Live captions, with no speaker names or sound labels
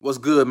What's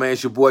good, man?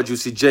 It's your boy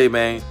Juicy J,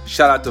 man.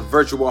 Shout out to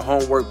Virtual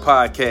Homework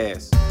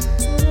Podcast.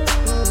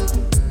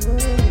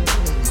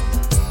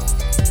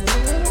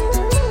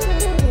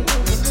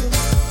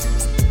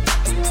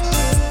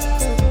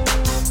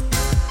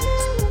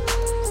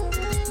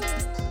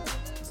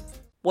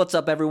 What's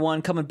up,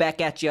 everyone? Coming back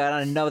at you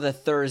on another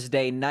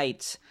Thursday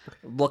night.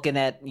 Looking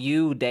at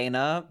you,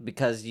 Dana,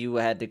 because you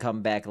had to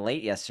come back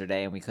late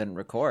yesterday and we couldn't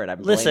record.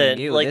 I'm blaming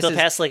you. Like the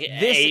past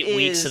 8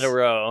 weeks in a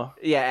row.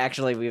 Yeah,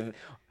 actually, we've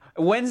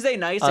Wednesday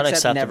nights,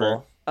 except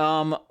never.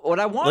 What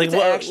I wanted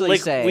to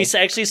say, we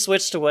actually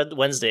switched to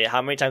Wednesday.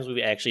 How many times have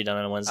we actually done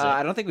it on Wednesday?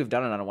 I don't think we've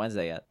done it on a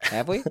Wednesday yet.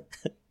 Have we?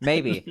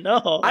 Maybe.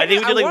 No, I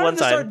think we did one time. I wanted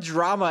to start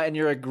drama, and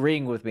you're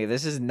agreeing with me.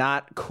 This is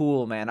not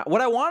cool, man.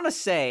 What I want to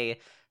say.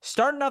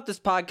 Starting off this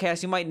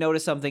podcast, you might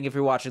notice something if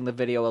you're watching the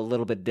video a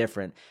little bit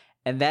different,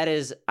 and that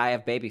is I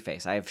have baby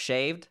face. I have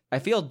shaved. I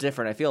feel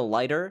different. I feel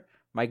lighter.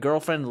 My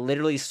girlfriend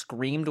literally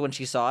screamed when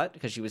she saw it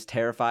because she was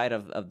terrified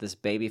of this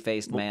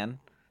baby-faced man,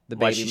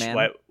 baby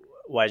man.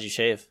 Why'd you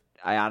shave?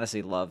 I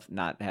honestly love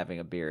not having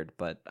a beard,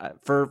 but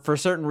for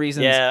certain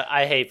reasons... Yeah,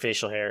 I hate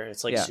facial hair.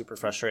 It's super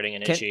frustrating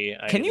and itchy.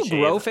 Can you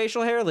grow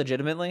facial hair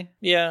legitimately?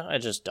 Yeah, I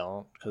just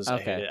don't because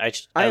I hate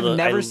it. I have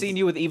never seen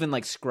you with even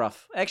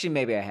scruff. Actually,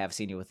 maybe I have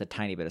seen you with a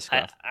tiny bit of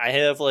scruff. I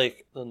have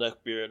the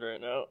neck beard right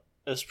now.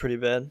 It's pretty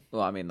bad.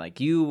 Well, I mean,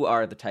 you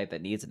are the type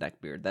that needs a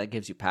neck beard. That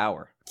gives you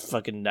power.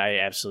 I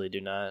absolutely do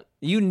not.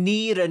 You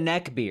need a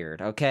neck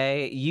beard,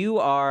 okay? You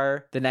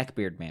are the neck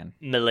beard man.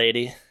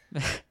 Milady.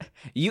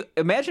 You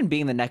imagine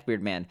being the neckbeard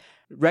man.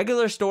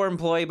 Regular store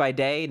employee by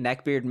day,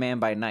 neckbeard man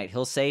by night.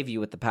 He'll save you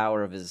with the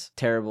power of his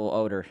terrible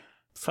odor.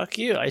 Fuck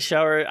you. I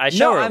shower a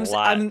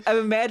lot. I'm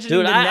imagining.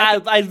 Dude,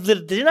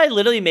 didn't I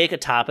literally make a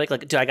topic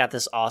dude, I got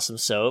this awesome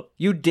soap.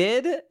 You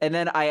did, and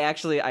then I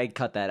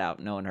cut that out.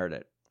 No one heard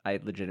it. I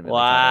legitimately.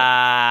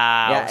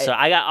 Wow. Cut it. Yeah, so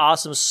I got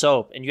awesome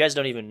soap, and you guys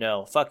don't even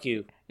know. Fuck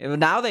you.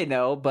 Now they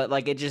know, but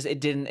it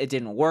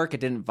didn't work. It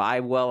didn't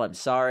vibe well. I'm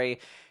sorry.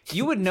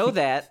 You would know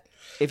that.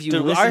 If you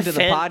listen to the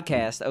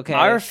podcast, okay?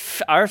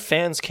 Our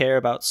fans care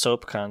about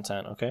soap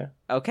content, okay?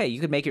 Okay, you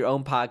could make your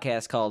own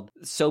podcast called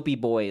Soapy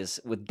Boys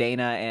with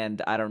Dana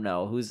and I don't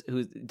know who's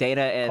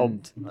Dana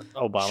and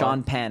Obama.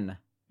 Sean Penn.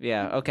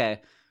 Yeah, okay.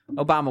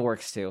 Obama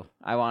works too.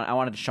 I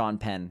wanted Sean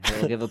Penn.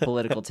 He'll give a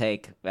political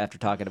take after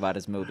talking about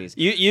his movies.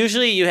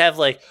 Usually you have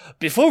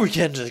before we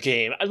get into the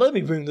game, let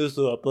me bring this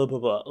up. Blah blah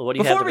blah. What do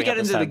you have to bring up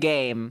this time? Before we get into the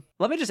game,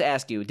 let me just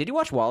ask you: did you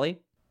watch WALL-E?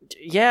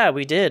 Yeah,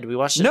 we did. We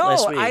watched it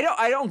last week. No,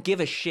 I don't give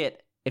a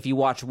shit if you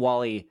watch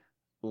WALL-E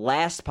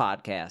last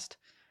podcast.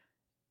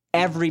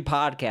 Every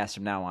podcast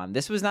from now on.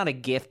 This was not a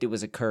gift, it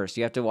was a curse.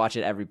 You have to watch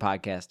it every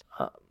podcast.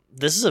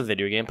 This is a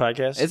video game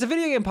podcast? It's a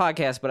video game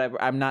podcast, but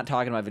I'm not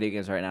talking about video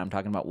games right now. I'm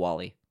talking about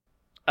WALL-E.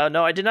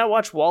 No, I did not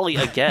watch WALL-E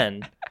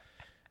again.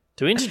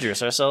 Do we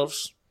introduce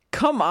ourselves?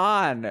 Come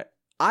on.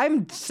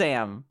 I'm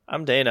Sam.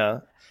 I'm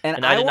Dana.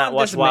 And I did not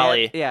watch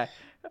WALL-E. Yeah.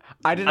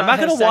 I'm not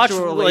going to watch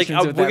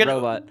relations with that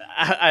robot.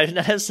 I did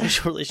not have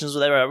sexual relations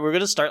with that robot. We're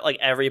going to start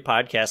every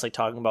podcast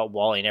talking about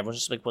WALL-E, and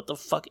everyone's just what the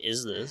fuck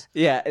is this?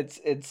 Yeah,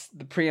 it's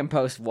the pre and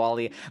post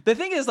WALL-E. The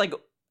thing is I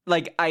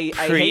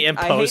pre and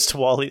post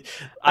WALL-E.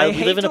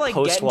 We live in a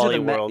post WALL-E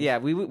world. Yeah,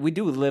 we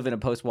do live in a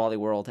post WALL-E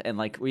world, and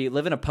we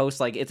live in a post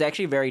it's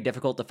actually very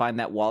difficult to find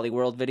that WALL-E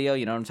world video.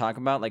 You know what I'm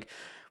talking about?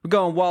 We're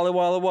going WALL-E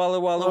world.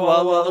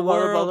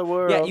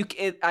 Yeah,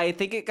 I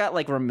think it got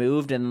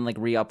removed and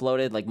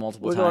re-uploaded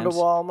multiple times.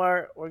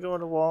 We're going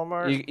to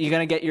Walmart. You're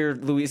gonna get your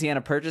Louisiana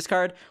Purchase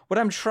card. What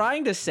I'm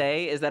trying to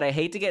say is that I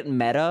hate to get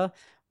meta,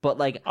 but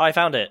Oh, I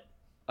found it.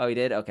 Oh, he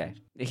did? Okay.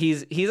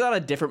 He's on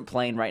a different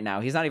plane right now.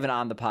 He's not even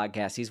on the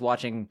podcast. He's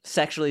watching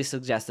sexually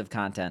suggestive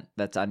content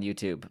that's on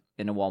YouTube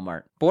in a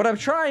Walmart. But what I'm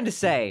trying to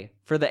say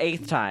for the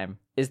 8th time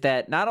is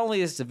that not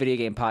only is this a video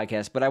game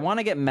podcast, but I want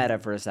to get meta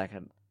for a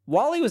second.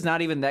 WALL-E was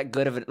not even that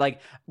good of it.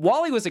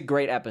 WALL-E was a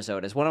great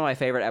episode. It's one of my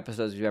favorite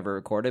episodes we've ever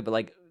recorded,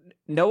 but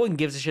no one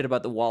gives a shit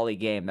about the WALL-E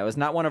game. That was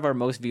not one of our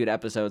most viewed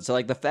episodes.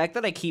 So the fact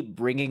that I keep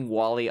bringing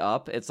WALL-E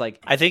up, it's I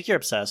think you're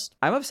obsessed.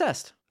 I'm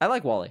obsessed. I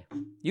like WALL-E.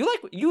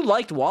 You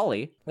liked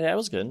WALL-E. Yeah, it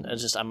was good.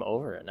 I'm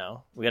over it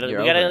now. We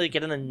gotta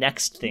get in the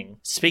next thing.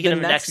 Speaking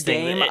of the next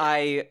game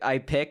thing,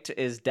 I picked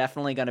is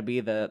definitely gonna be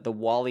the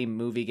WALL-E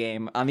movie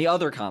game on the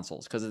other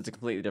consoles because it's a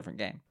completely different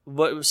game.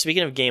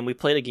 Speaking of game, we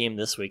played a game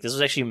this week. This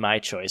was actually my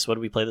choice. What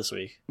did we play this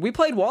week? We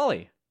played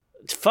WALL-E.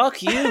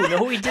 Fuck you.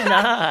 No, we did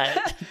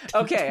not.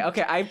 Okay.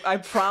 I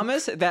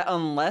promise that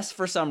unless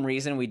for some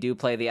reason we do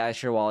play the I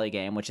Sure WALL-E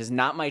game, which is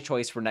not my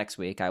choice for next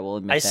week, I will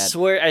admit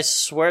that. I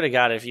swear to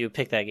God, if you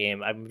pick that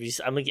game, I'm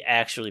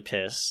actually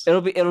pissed.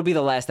 It'll be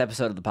the last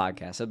episode of the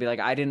podcast. It'll be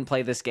I didn't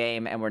play this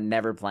game and we're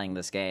never playing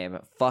this game.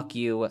 Fuck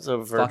you. It's a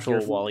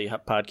virtual WALL-E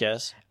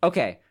podcast.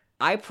 Okay.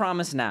 I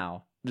promise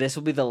now. This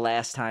will be the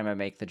last time I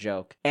make the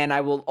joke. And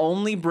I will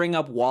only bring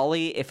up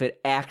WALL-E if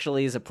it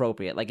actually is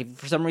appropriate. If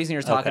for some reason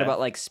you're talking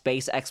about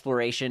space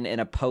exploration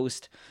in a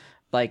post,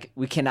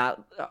 we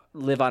cannot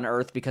live on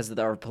Earth because of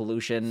our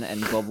pollution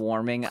and global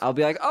warming, I'll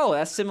be oh,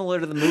 that's similar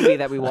to the movie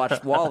that we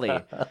watched, WALL-E.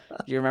 Do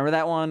you remember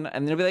that one?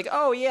 And they'll be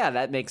oh yeah,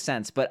 that makes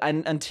sense. But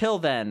until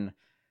then,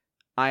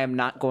 I am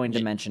not going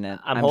to mention it.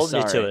 I'm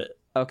holding sorry. you to it.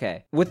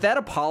 Okay. With that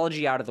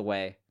apology out of the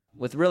way,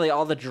 with really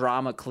all the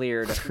drama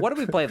cleared, what did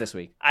we play this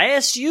week? I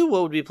asked you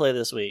what would we play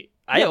this week.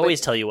 I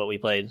always tell you what we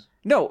played.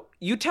 No,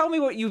 you tell me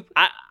what you...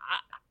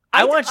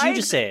 I want you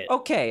to say it.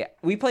 Okay,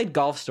 we played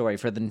Golf Story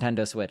for the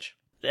Nintendo Switch.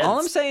 All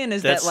I'm saying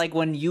is that, like,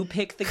 when you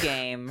pick the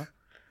game,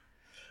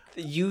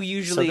 you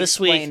usually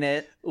explain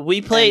it.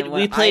 We played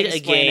a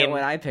game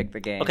when I picked the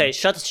game. Okay,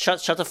 shut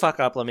the fuck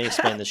up. Let me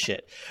explain this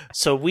shit.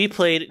 So we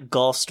played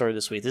Golf Story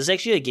this week. This is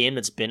actually a game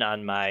that's been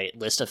on my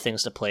list of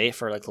things to play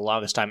for like the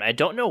longest time. I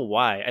don't know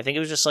why. I think it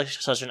was just like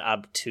such an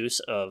obtuse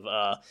of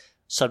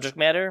subject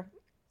matter,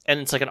 and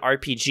it's like an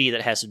RPG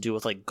that has to do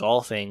with like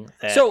golfing.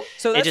 So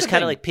that's it just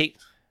kind of like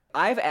peaked.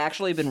 I've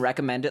actually been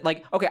recommended,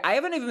 like, okay, I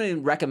haven't even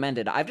been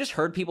recommended. I've just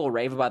heard people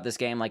rave about this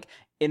game, like,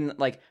 in,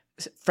 like,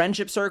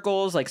 friendship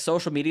circles, like,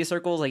 social media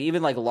circles, like,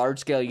 even, like,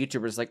 large-scale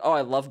YouTubers, like, oh, I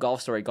love Golf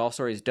Story. Golf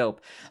Story is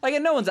dope. Like,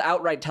 and no one's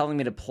outright telling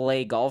me to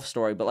play Golf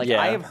Story, but, like,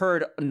 I have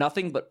heard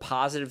nothing but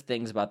positive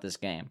things about this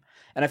game.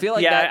 And I feel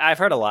like I've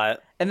heard a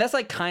lot. And that's,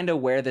 like, kind of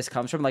where this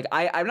comes from. Like,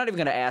 I'm not even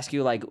going to ask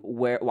you, like,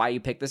 why you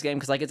picked this game,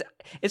 because, like,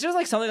 it's just,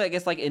 like, something that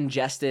gets, like,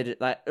 ingested,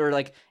 or,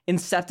 like,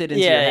 incepted into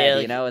your head,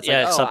 like, you know? It's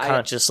like, oh,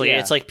 subconsciously.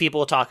 It's, like,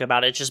 people talk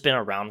about it. It's just been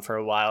around for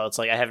a while. It's,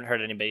 like, I haven't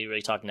heard anybody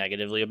really talk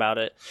negatively about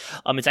it.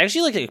 It's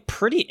actually, like, a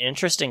pretty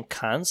interesting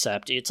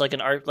concept. It's, like,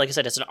 like I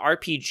said, it's an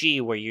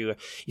RPG where you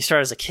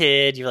start as a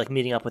kid, you're, like,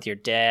 meeting up with your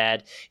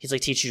dad. He's, like,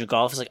 teaching you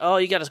golf. He's like, oh,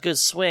 you got a good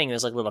swing.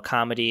 There's, like, little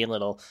comedy and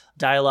little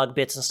dialogue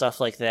bits and stuff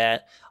like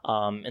that.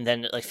 And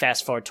then like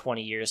fast forward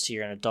 20 years to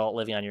you're an adult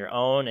living on your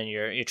own and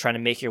you're trying to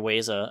make your way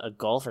as a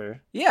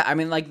golfer. Yeah, I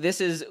mean, like,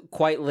 this is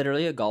quite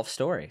literally a golf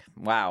story.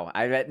 Wow.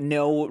 I bet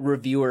no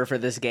reviewer for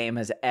this game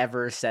has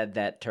ever said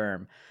that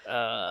term.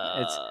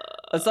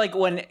 It's like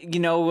when,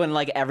 when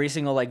like every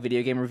single like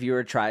video game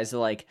reviewer tries to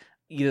like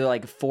either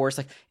like force,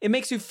 like, it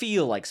makes you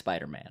feel like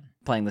Spider-Man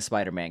playing the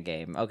Spider-Man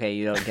game. Okay,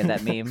 you don't get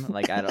that meme?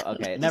 Like, I don't,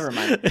 okay, never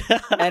mind.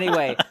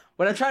 Anyway,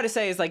 what I'm trying to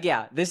say is like,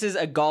 yeah, this is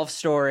a golf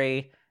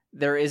story.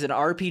 There is an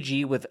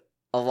RPG with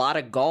a lot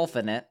of golf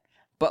in it,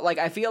 but like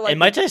I feel like... And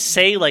might I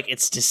say like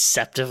it's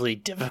deceptively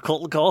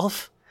difficult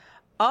golf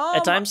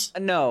at times?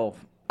 No,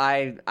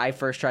 I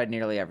first tried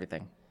nearly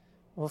everything.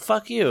 Well,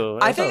 fuck you.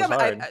 I think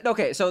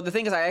okay, so the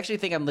thing is I actually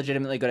think I'm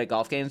legitimately good at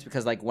golf games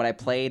because like when I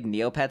played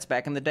Neopets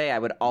back in the day, I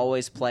would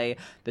always play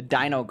the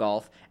Dino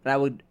Golf,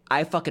 and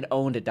I fucking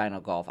owned a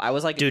Dino Golf. I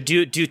was like...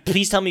 Dude,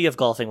 please tell me you have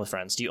Golfing with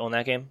Friends. Do you own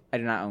that game? I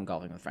do not own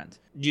Golfing with Friends.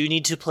 You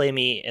need to play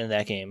me in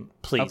that game,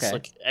 please. Okay.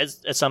 Like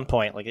at some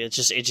point, like it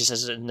just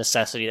is a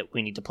necessity that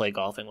we need to play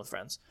Golfing with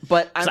Friends.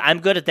 But I'm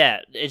good at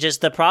that. It just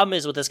the problem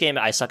is with this game,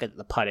 I suck at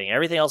the putting.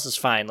 Everything else is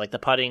fine. Like the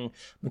putting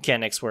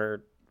mechanics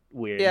were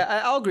weird.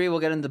 Yeah, I'll agree. We'll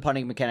get into the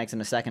putting mechanics in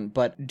a second.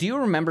 But do you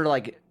remember,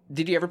 like,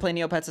 did you ever play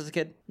Neopets as a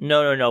kid?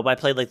 No. But I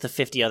played like the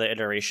 50 other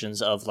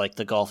iterations of like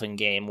the golfing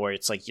game where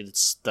it's like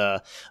it's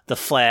the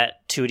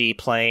flat 2D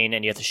plane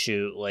and you have to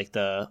shoot like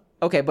the...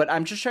 Okay, but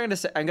I'm just trying to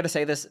say, I'm going to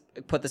say this,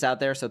 put this out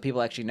there so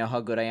people actually know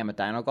how good I am at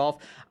Dino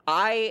Golf.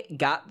 I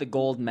got the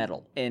gold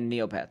medal in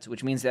Neopets,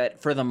 which means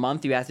that for the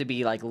month you have to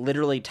be like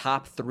literally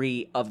top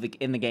 3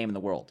 in the game in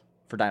the world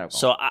for Dino Golf.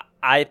 So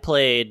I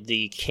played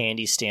the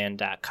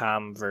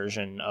candystand.com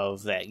version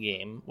of that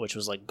game, which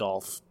was like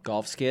golf.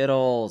 Golf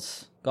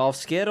Skittles.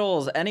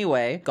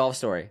 Anyway, Golf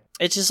Story.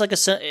 It's just like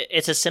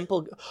it's a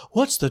simple...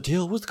 What's the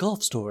deal with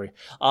Golf Story?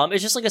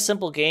 It's just like a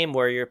simple game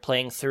where you're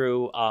playing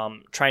through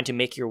trying to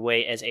make your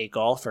way as a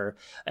golfer.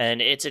 And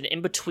it's an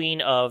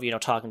in-between of,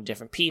 talking to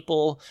different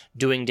people,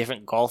 doing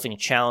different golfing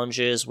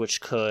challenges,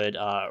 which could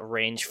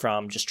range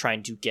from just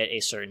trying to get a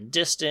certain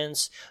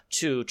distance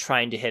to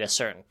trying to hit a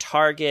certain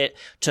target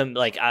to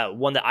like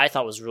one that I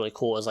thought was really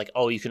cool is like,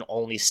 oh, you can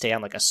only stay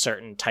on like a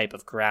certain type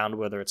of ground,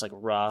 whether it's like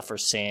rough or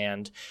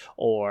sand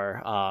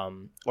or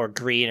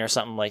green or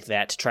something like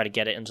that to try to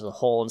get it into the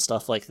hole and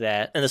stuff like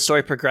that. And the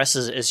story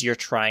progresses as you're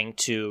trying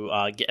to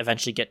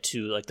eventually get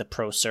to like the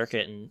pro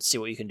circuit and see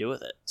what you can do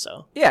with it.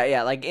 So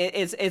yeah, like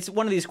it's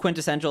one of these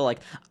quintessential like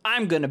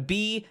I'm gonna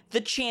be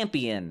the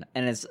champion,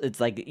 and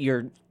it's like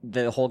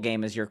the whole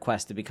game is your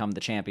quest to become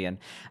the champion.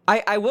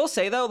 I will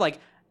say though, like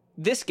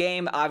this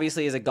game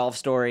obviously is a golf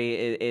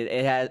story.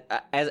 It has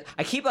as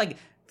I keep like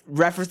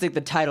referencing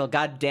the title.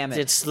 God damn it!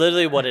 It's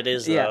literally what it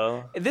is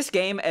though. Yeah. This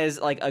game as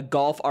like a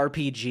golf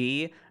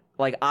RPG.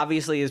 Like,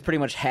 obviously, is pretty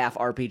much half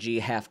RPG,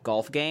 half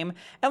golf game.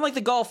 And, like,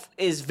 the golf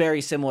is very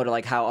similar to,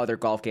 like, how other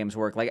golf games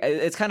work. Like,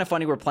 it's kind of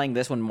funny we're playing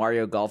this when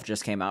Mario Golf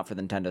just came out for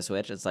the Nintendo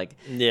Switch. It's like,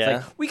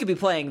 we could be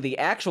playing the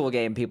actual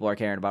game people are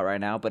caring about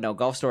right now, but no,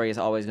 Golf Story is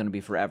always going to be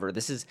forever.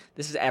 This is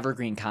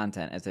evergreen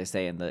content, as they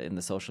say in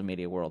the social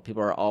media world.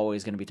 People are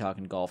always going to be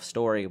talking Golf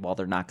Story while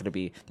they're not going to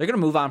be... They're going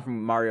to move on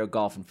from Mario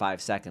Golf in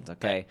 5 seconds,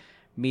 okay?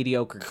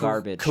 Mediocre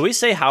garbage. Could we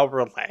say how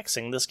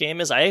relaxing this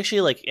game is? I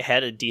actually, like,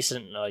 had a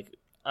decent, like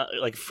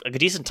a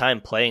decent time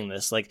playing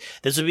this. Like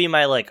this would be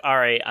my like, all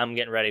right, I'm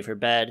getting ready for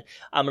bed.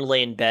 I'm gonna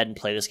lay in bed and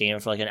play this game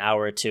for like an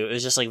hour or two. It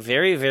was just like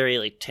very, very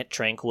like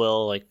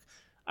tranquil. Like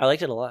I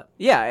liked it a lot.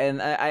 Yeah,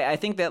 and I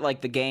think that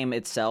like the game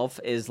itself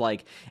is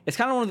like it's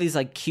kind of one of these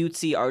like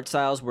cutesy art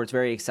styles where it's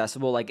very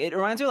accessible. Like it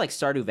reminds me of like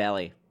Stardew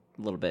Valley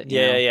a little bit.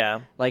 You know?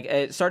 Yeah. Like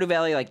Stardew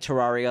Valley, like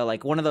Terraria,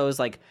 like one of those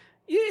like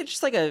it's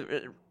just like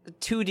a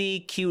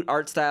 2D cute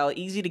art style,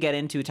 easy to get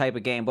into type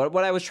of game. But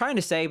what I was trying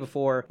to say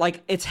before,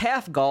 like it's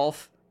half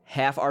golf,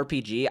 half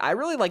RPG. I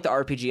really like the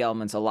RPG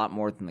elements a lot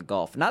more than the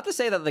golf. Not to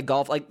say that the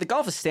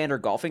golf is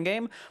standard golfing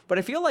game, but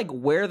I feel like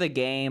where the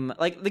game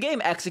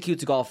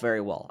executes golf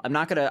very well. I'm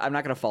not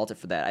gonna fault it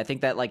for that. I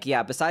think that like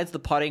yeah, besides the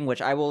putting,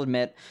 which I will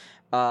admit,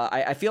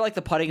 I feel like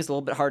the putting is a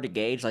little bit hard to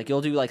gauge. Like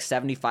you'll do like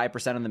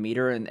 75% on the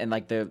meter, and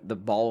like the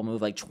ball will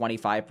move like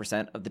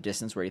 25% of the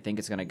distance where you think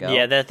it's gonna go.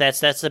 Yeah, that's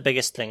the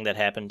biggest thing that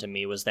happened to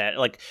me was that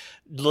like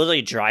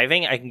literally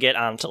driving, I can get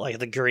onto like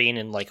the green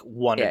in like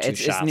one or two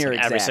shots. It's near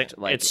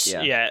like,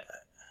 exact.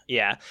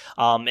 Yeah.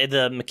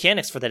 The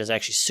mechanics for that is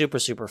actually super,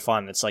 super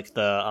fun. It's like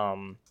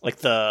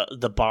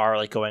the bar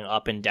like going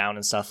up and down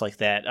and stuff like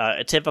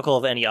that. Typical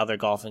of any other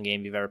golfing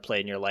game you've ever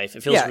played in your life.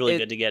 It feels really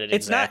good to get it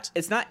exact.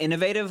 It's not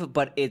innovative,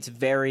 but it's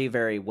very,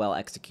 very well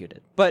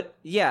executed. But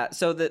yeah,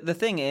 so the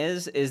thing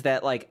is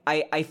that like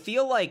I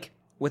feel like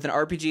with an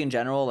RPG in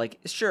general, like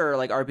sure,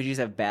 like RPGs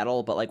have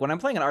battle, but like when I'm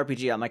playing an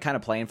RPG, I'm like kind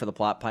of playing for the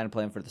plot, kind of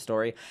playing for the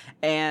story,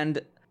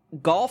 and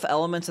golf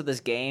elements of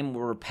this game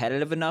were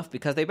repetitive enough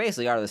because they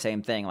basically are the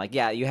same thing. Like,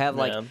 yeah, you have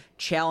like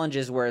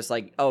challenges where it's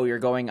like, oh, you're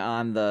going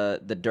on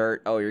the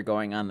dirt, oh, you're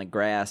going on the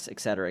grass, et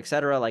cetera, et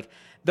cetera. Like,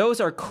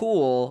 those are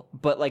cool,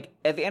 but like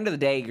at the end of the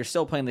day, you're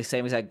still playing the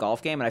same exact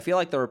golf game. And I feel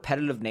like the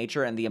repetitive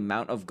nature and the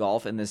amount of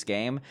golf in this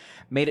game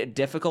made it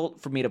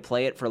difficult for me to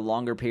play it for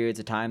longer periods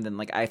of time than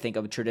like I think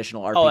a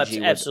traditional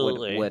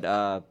RPG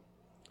would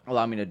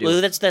allow me to do.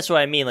 Well, that's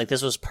what I mean. Like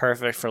this was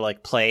perfect for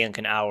like playing like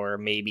an hour,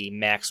 maybe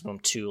maximum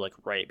 2, like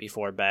right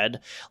before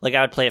bed. Like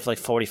I would play it for like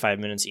 45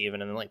 minutes even,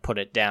 and then like put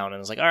it down, and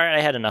it's like, all right, I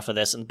had enough of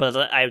this, but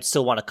I would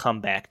still want to come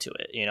back to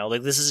it. You know,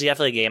 like this is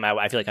definitely a game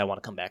I feel like I want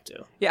to come back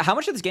to. Yeah. How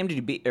much of this game did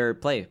you beat or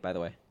play, by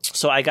the way?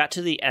 So I got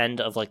to the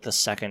end of like the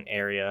second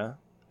area.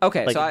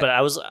 Okay, like, but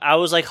I was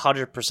like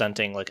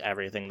 100%ing like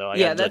everything though.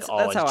 That's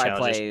how I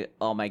play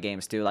all my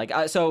games too. Like,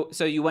 so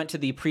you went to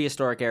the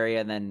prehistoric area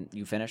and then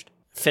you finished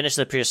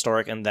the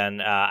prehistoric, and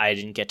then I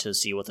didn't get to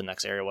see what the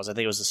next area was. I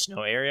think it was the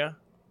snow area.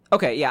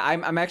 Okay, yeah,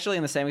 I'm actually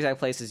in the same exact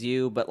place as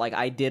you, but like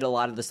I did a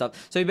lot of the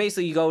stuff. So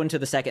basically, you go into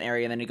the second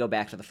area and then you go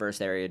back to the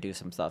first area, do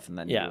some stuff, and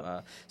then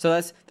so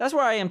that's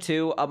where I am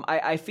too.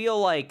 I feel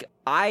like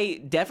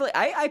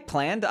I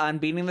planned on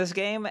beating this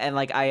game, and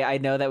like I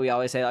know that we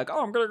always say like,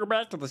 oh, I'm gonna go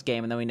back to this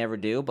game, and then we never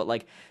do. But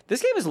like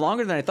this game is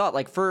longer than I thought.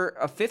 Like for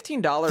a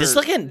 $15, this is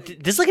like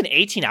an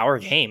 18-hour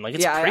game. Like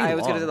it's pretty I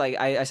was long. gonna like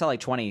I saw like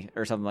 20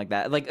 or something like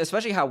that. Like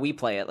especially how we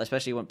play it,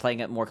 especially when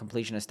playing it more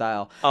completionist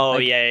style. Oh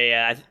like,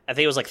 yeah. I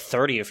think it was like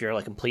 30 if you're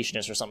like a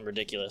completionist or something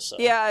ridiculous. So.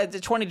 Yeah, it's a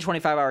 20 to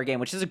 25 hour game,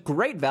 which is a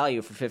great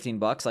value for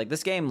 $15. Like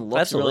this game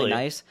looks really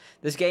nice.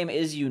 This game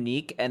is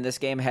unique, and this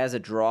game has a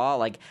draw.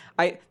 Like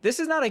this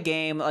is not a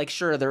game like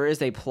sure there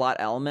is a plot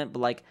element, but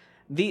like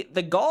the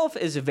golf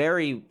is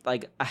very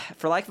like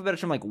for lack of a better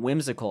term like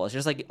whimsical. It's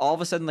just like all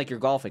of a sudden like you're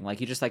golfing, like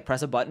you just like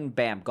press a button,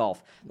 bam,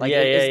 golf. Like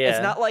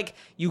it's not like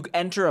you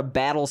enter a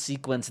battle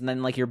sequence and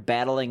then like you're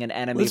battling an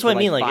enemy. That's what I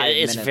mean. Like 5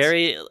 it's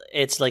minutes.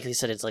 it's like you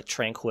said, it's like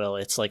tranquil.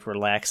 It's like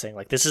relaxing.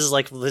 Like this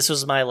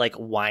was my like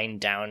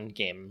wind down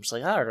game. It's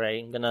like all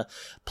right, I'm gonna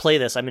play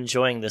this. I'm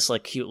enjoying this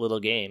like cute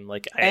little game.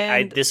 Like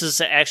this is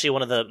actually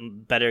one of the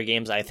better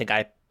games I think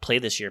I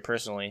played this year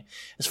personally,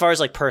 as far as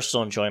like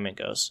personal enjoyment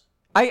goes.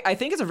 I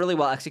think it's a really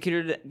well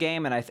executed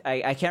game, and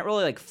I can't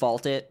really like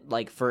fault it.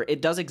 Like for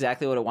it does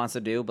exactly what it wants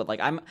to do, but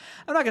like I'm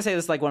not gonna say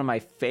this is like one of my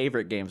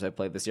favorite games I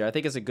played this year. I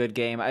think it's a good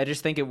game. I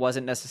just think it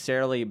wasn't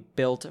necessarily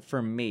built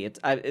for me.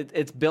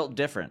 It's built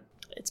different.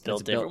 It's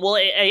built different. Well,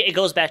 it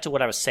goes back to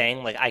what I was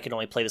saying. Like I can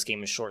only play this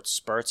game in short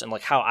spurts, and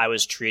like how I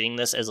was treating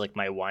this as like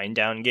my wind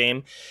down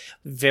game,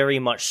 very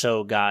much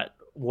so got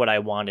what I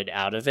wanted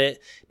out of it,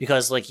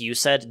 because like you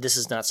said, this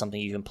is not something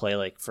you can play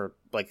like for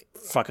like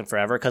fucking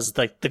forever, because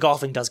like the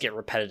golfing does get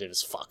repetitive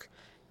as fuck.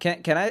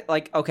 Can I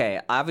like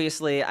okay,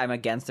 obviously I'm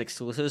against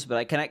exclusives,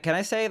 but can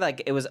I say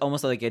like it was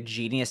almost like a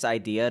genius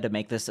idea to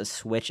make this a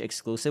Switch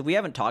exclusive? We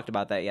haven't talked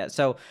about that yet.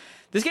 So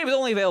this game is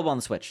only available on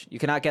the Switch. You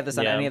cannot get this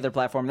on any other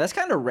platform. That's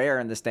kind of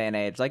rare in this day and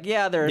age. Like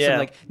there are some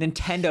like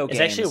Nintendo games. It's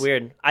actually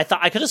weird. I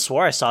could have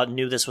swore I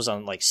knew this was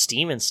on like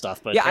Steam and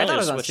stuff, but I thought it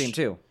was on Steam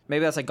too.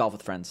 Maybe that's like Golf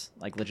with Friends,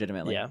 like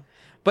legitimately. Yeah.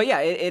 But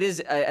yeah, it is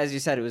as you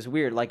said, it was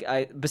weird. Like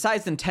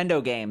besides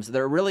Nintendo games,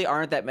 there really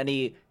aren't that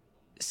many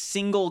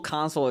single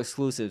console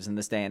exclusives in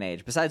this day and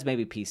age, besides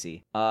maybe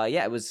PC.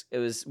 It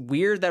was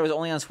weird that it was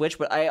only on Switch,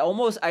 but I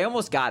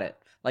almost got it.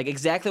 Like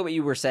exactly what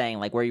you were saying,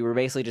 like where you were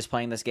basically just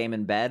playing this game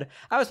in bed.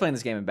 I was playing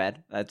this game in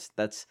bed.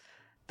 That's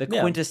the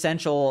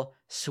quintessential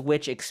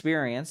Switch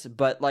experience.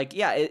 But like,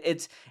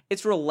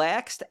 it's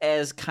relaxed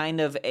as kind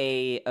of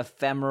a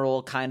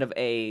ephemeral, kind of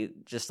a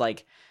just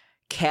like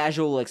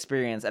casual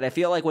experience. And I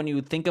feel like when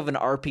you think of an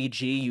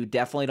RPG, you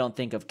definitely don't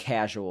think of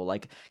casual.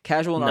 Like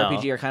casual and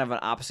RPG are kind of on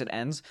opposite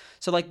ends.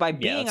 So like by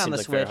being on the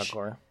Switch,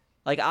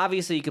 Like,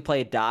 obviously, you could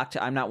play it docked.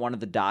 I'm not one of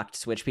the docked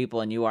Switch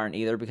people, and you aren't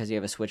either because you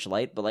have a Switch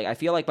Lite. But, like, I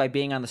feel like by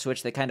being on the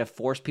Switch, they kind of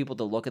force people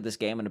to look at this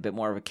game in a bit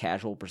more of a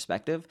casual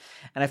perspective.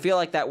 And I feel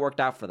like that worked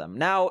out for them.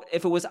 Now,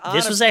 if it was on...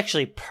 This was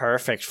actually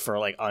perfect for,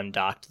 like,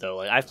 undocked, though.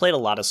 Like, I've played a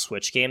lot of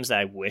Switch games that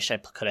I wish I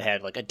could have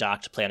had, like, a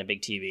dock to play on a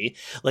big TV.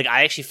 Like,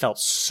 I actually felt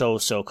so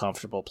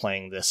comfortable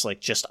playing this,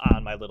 like, just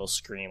on my little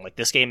screen. Like,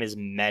 this game is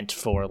meant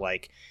for,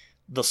 like,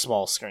 the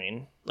small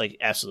screen. Like,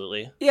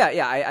 absolutely.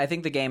 Yeah, I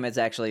think the game is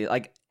actually,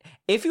 like...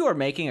 If you are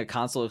making a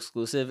console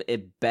exclusive,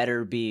 it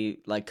better be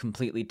like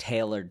completely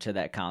tailored to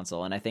that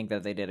console, and I think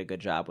that they did a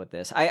good job with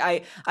this.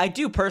 I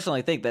do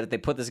personally think that if they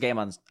put this game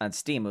on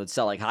Steam, it would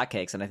sell like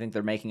hotcakes, and I think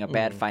they're making a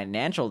bad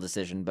financial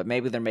decision, but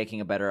maybe they're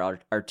making a better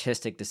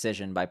artistic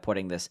decision by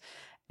putting this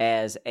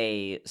as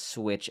a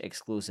Switch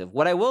exclusive.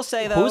 What I will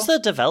say though, who's the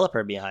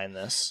developer behind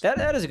this?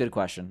 That is a good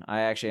question.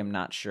 I actually am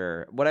not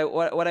sure. What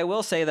I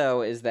will say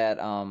though is that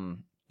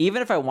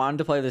even if I wanted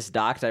to play this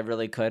docked, I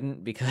really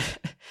couldn't because.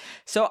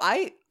 So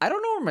I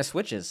don't know where my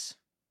Switch is.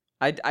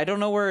 I don't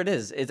know where it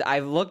is.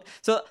 I've looked.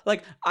 So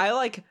like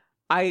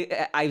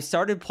I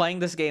started playing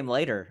this game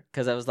later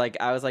because I was like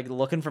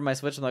looking for my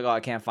Switch. I'm like, oh, I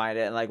can't find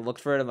it, and like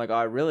looked for it. I'm like, oh,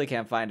 I really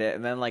can't find it.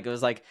 And then like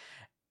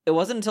it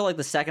wasn't until like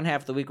the second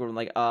half of the week where I'm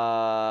like,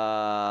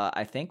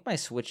 I think my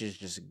Switch is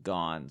just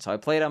gone. So I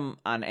played them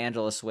on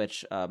Angela's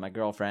Switch, my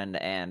girlfriend,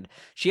 and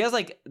she has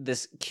like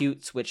this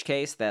cute Switch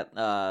case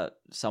that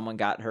someone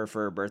got her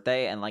for her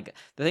birthday. And like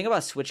the thing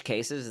about Switch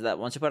cases is that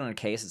once you put it in a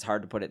case, it's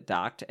hard to put it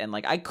docked. And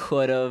like I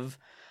could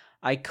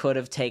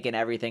have taken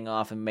everything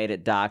off and made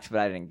it docked,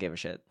 but I didn't give a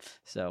shit.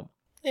 So.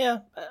 Yeah,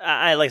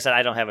 I like I said,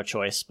 I don't have a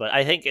choice, but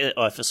I think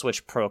if a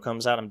Switch Pro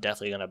comes out, I'm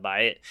definitely going to buy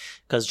it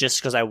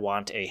because I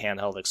want a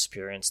handheld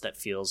experience that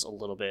feels a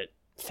little bit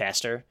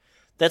faster.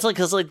 That's like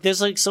because like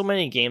there's like so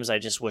many games I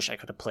just wish I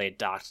could have played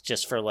docked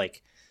just for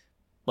like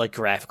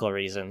graphical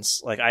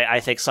reasons. Like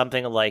I think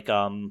something like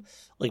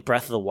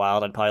Breath of the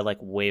Wild, I'd probably like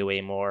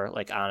way more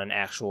like on an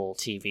actual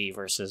TV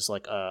versus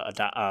like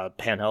a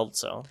handheld.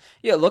 So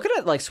yeah, looking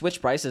at like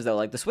Switch prices though,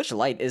 like the Switch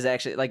Lite is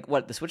actually like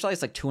the Switch Lite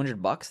is like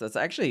 $200. That's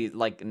actually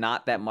like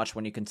not that much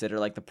when you consider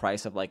like the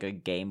price of like a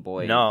Game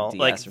Boy DS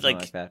or something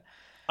like that.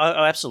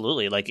 Oh,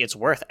 absolutely! Like it's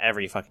worth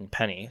every fucking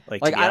penny.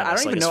 Like I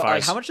don't even know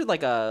like, how much did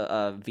like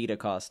a Vita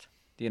cost?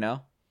 Do you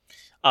know?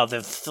 Oh,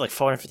 they're like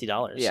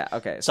 $450. Yeah,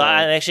 okay. So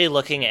I'm actually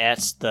looking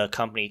at the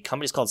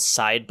company's called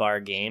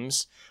Sidebar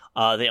Games.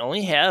 They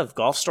only have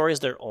Golf Story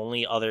as their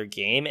only other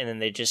game, and then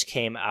they're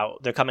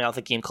coming out with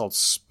a game called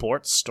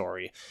Sports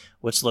Story,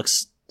 which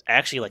looks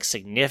actually like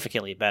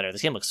significantly better.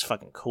 This game looks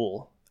fucking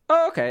cool.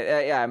 Oh,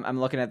 okay. Yeah, I'm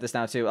looking at this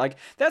now too. Like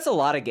that's a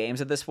lot of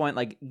games at this point.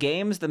 Like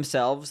games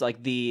themselves,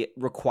 like the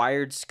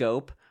required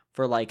scope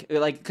for like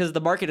because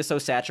the market is so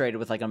saturated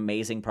with like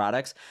amazing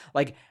products,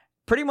 like.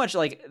 Pretty much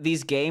like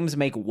these games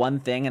make one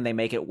thing and they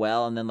make it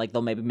well, and then like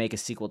they'll maybe make a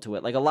sequel to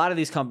it. Like a lot of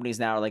these companies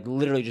now are like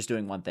literally just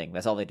doing one thing.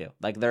 That's all they do.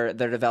 Like their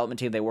development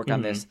team, they work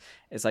on this.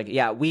 It's like,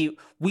 yeah, we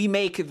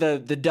make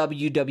the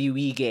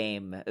WWE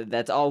game.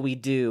 That's all we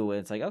do. And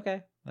it's like,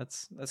 okay,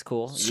 that's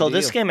cool. So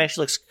this game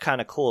actually looks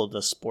kind of cool.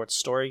 The Sports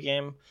Story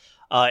game.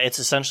 It's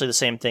essentially the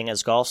same thing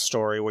as Golf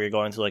Story, where you're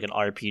going through like an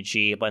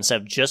RPG, but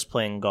instead of just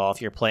playing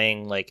golf, you're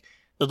playing like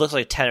it looks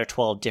like 10 or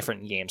 12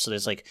 different games. So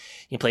there's like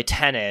you play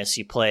tennis,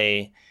 you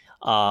play.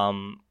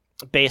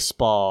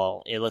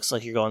 Baseball. It looks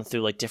like you're going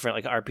through like different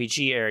like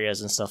RPG areas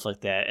and stuff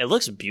like that. It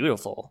looks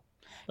beautiful.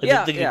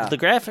 Like, the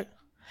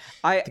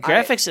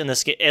graphics in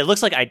this game, it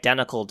looks like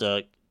identical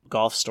to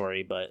Golf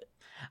Story, but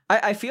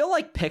I feel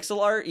like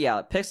pixel art.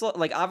 Yeah, pixel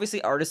like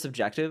obviously art is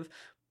subjective.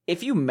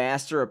 If you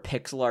master a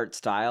pixel art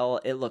style,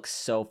 it looks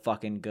so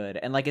fucking good,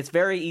 and like it's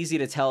very easy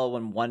to tell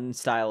when one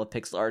style of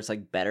pixel art is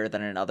like better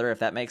than another. If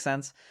that makes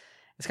sense.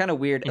 It's kind of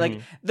weird.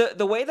 Like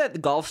the way that the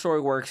Golf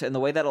Story works and the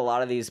way that a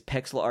lot of these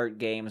pixel art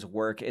games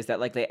work is that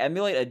like they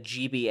emulate a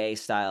GBA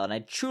style, and I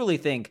truly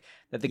think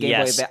that the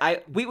Game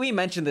Boy. We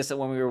mentioned this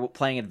when we were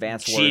playing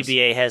Advance Wars.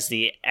 GBA has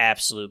the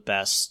absolute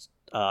best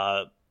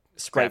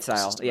sprite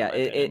style.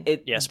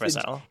 Yeah, sprite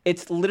style.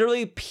 It's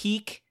literally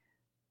peak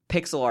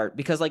pixel art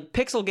because like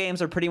pixel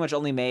games are pretty much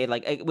only made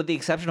like with the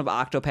exception of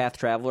Octopath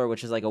Traveler,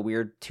 which is like a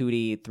weird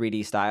 2D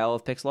 3D style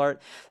of pixel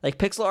art. Like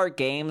pixel art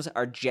games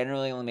are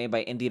generally only made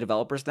by indie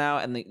developers now,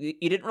 and you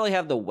didn't really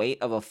have the weight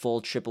of a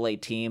full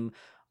AAA team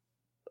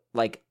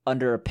like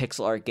under a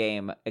pixel art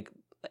game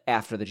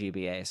after the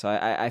GBA. So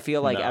I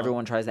feel like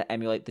everyone tries to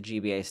emulate the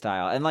GBA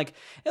style, and like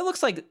it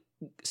looks like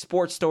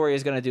Sports Story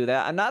is going to do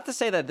that. And not to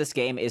say that this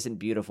game isn't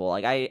beautiful.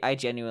 Like I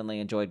genuinely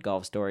enjoyed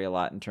Golf Story a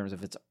lot in terms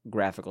of its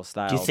graphical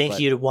style. Do you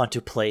think you'd want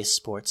to play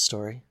Sports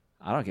Story?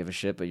 I don't give a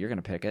shit, but you're going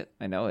to pick it.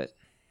 I know it.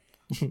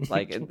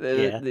 Like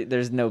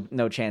there's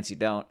no chance you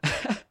don't.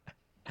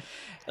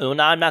 Oh,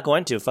 no, I'm not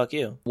going to. Fuck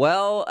you.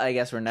 Well, I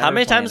guess we're never. How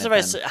many playing times it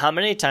have then. how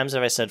many times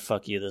have I said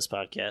fuck you this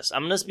podcast?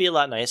 I'm gonna be a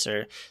lot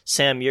nicer.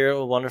 Sam, you're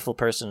a wonderful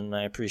person, and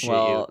I appreciate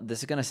Well, you. this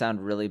is gonna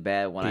sound really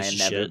bad when Piece I of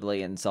shit.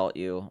 inevitably insult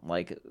you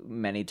like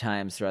many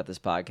times throughout this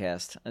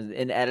podcast.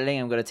 In editing,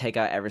 I'm gonna take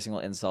out every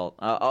single insult.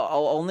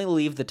 I'll only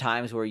leave the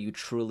times where you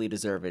truly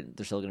deserve it.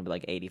 They're still gonna be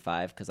like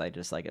 85 because I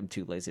just like I'm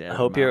too lazy to I edit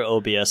hope them your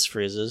out. OBS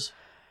freezes.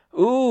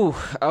 Ooh,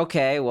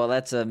 okay. Well,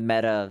 that's a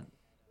meta.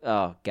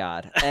 Oh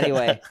God.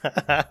 Anyway,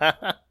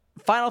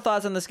 final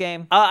thoughts on this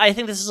game. I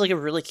think this is like a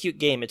really cute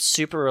game. It's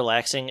super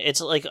relaxing.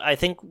 It's like I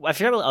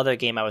forget what other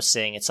game I was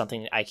saying. It's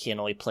something I can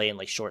only play in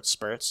like short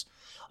spurts.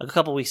 Like a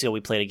couple weeks ago, we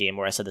played a game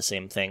where I said the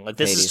same thing. Like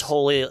this Hades. is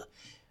totally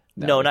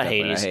no, it's not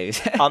definitely Hades.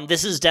 Hades.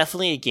 This is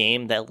definitely a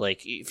game that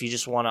like if you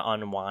just want to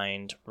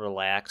unwind,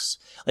 relax.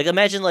 Like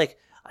imagine like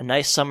a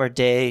nice summer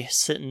day,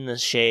 sitting in the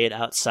shade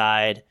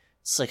outside.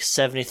 It's like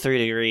 73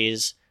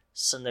 degrees.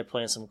 Sitting there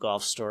playing some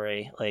Golf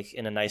Story, like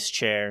in a nice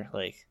chair.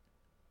 Like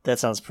that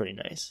sounds pretty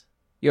nice.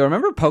 You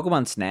remember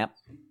Pokemon Snap?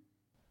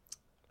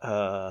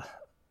 Yeah.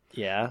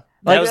 Like,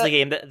 That was the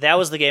game. That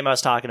was the game I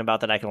was talking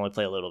about that I can only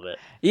play a little bit.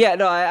 Yeah,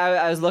 no,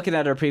 I was looking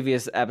at our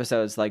previous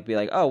episodes, like, be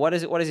like, oh, what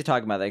is he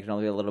talking about? That can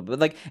only be a little bit.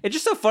 Like, it's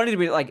just so funny to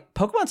me. Like,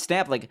 Pokemon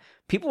Snap, like,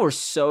 people were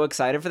so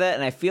excited for that,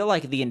 and I feel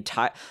like the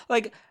entire,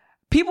 like,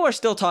 people are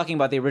still talking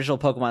about the original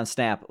Pokemon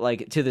Snap,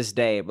 like, to this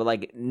day, but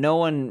like, no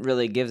one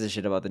really gives a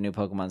shit about the new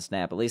Pokemon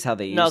Snap, at least how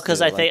they used to. No, because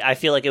like, I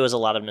feel like it was a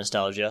lot of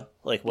nostalgia.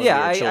 Like, when we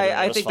yeah, were children,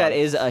 I it was think fun. that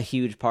is a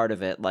huge part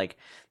of it. Like,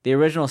 the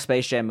original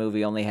Space Jam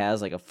movie only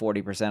has like a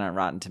 40% on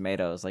Rotten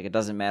Tomatoes. Like, it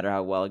doesn't matter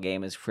how well a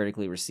game is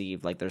critically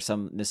received. Like, there's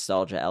some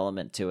nostalgia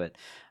element to it.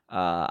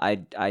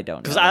 I don't know.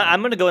 Because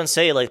I'm gonna go and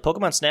say like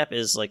Pokemon Snap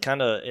is like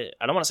kind of.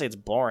 I don't want to say it's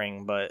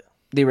boring, but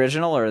The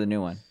original or the new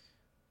one?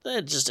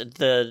 just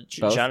the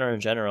Both? genre in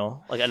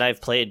general. Like, and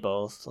I've played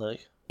both. Like,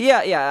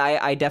 Yeah,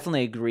 I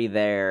definitely agree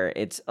there.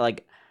 It's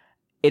like,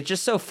 it's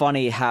just so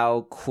funny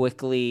how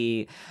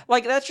quickly,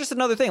 like, that's just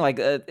another thing. Like,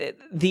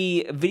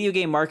 the video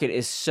game market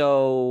is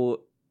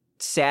so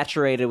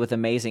saturated with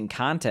amazing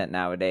content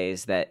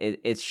nowadays that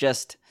it's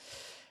just,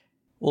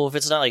 well, if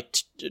it's not like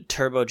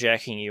turbo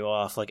jacking you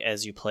off like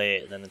as you play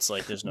it, then it's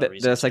like there's no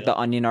reason. that's like to. the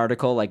Onion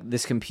article, like,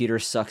 this computer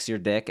sucks your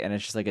dick, and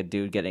it's just like a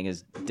dude getting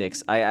his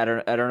dicks. I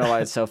don't know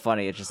why it's so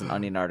funny. It's just an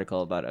Onion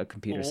article about a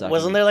computer sucking.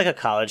 Wasn't there like a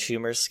College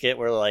Humor skit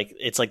where like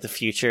it's like the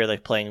future,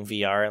 like playing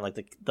VR, and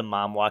like the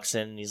mom walks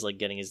in and he's like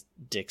getting his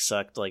dick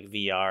sucked like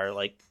VR,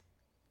 like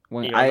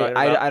When You know what I'm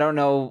talking about? I don't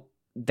know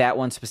that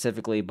one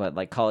specifically, but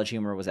like College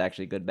Humor was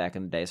actually good back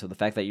in the day. So the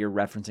fact that you're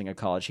referencing a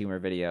College Humor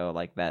video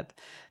like that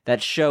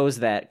shows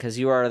that, because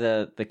you are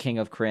the king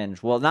of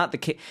cringe. Well, not the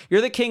king.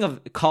 You're the king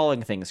of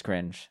calling things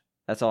cringe.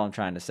 That's all I'm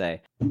trying to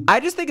say.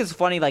 I just think it's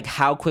funny, like,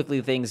 how quickly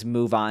things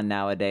move on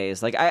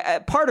nowadays. Like, I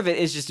part of it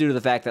is just due to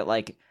the fact that,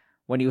 like,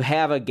 when you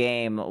have a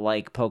game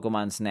like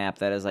Pokemon Snap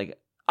that is like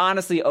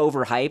honestly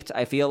overhyped,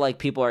 I feel like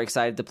people are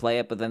excited to play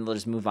it, but then they'll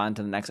just move on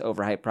to the next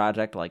overhyped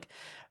project, like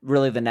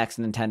really the next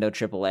Nintendo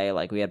AAA.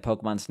 Like, we had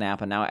Pokemon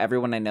Snap, and now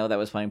everyone I know that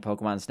was playing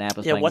Pokemon Snap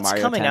was playing what's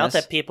Mario coming Tennis.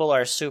 out that people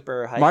are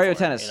super hyped Mario for,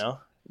 Tennis. You know,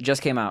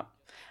 Just came out.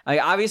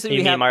 Like, obviously you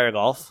we mean have Mario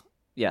Golf?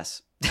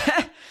 yes.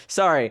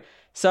 sorry.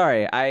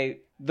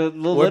 The We're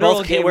literal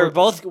both game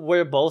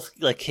we're both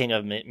like king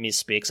of me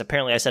speaks.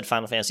 Apparently, I said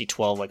Final Fantasy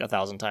 12 like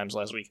 1,000 times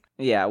last week.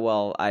 Yeah,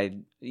 well,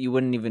 you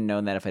wouldn't even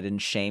know that if I didn't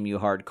shame you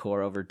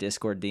hardcore over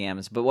Discord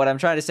DMs. But what I'm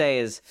trying to say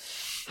is,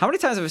 how many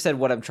times have I said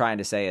what I'm trying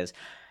to say is?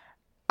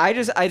 I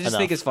just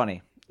think it's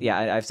funny.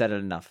 Yeah, I've said it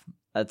enough.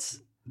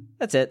 That's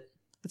it.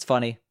 It's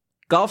funny.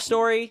 Golf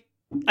Story.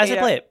 I say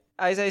play it.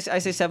 I say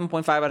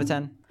 7.5 out of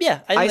 10. Yeah,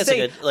 I think that's say,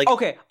 a good. Like,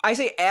 okay, I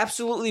say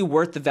absolutely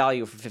worth the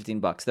value for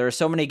 $15. There are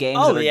so many games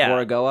oh that are yeah,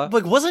 Gorogoa.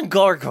 Like, wasn't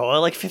Gorogoa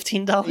like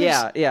 $15?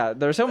 Yeah.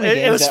 There are so many It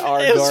games was, that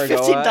are it was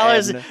Gorogoa.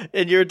 $15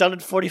 and you were done in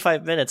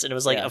 45 minutes, and it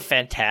was like Yeah. a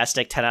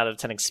fantastic 10 out of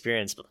 10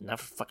 experience, but not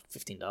for fucking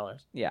 $15.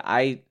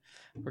 Yeah,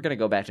 we're gonna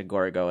go back to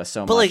Gorogoa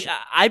so But much. like,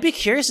 I'd be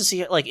curious to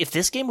see like if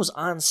this game was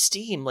on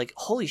Steam. Like,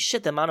 holy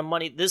shit, the amount of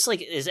money this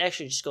like is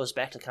actually just goes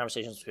back to the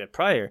conversations we had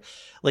prior.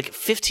 Like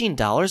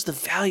 $15, the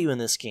value in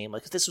this game.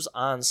 Like, if this was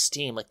on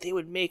Steam, like they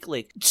would make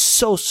like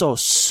so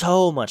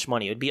much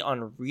money. It would be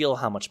unreal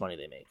how much money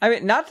they make. I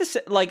mean, not this,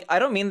 like, I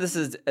don't mean this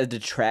is a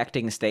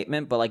detracting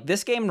statement, but like,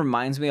 this game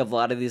reminds me of a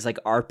lot of these like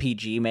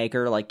RPG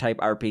Maker like type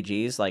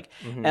RPGs, like,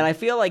 and I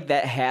feel like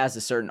that has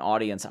a certain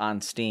audience on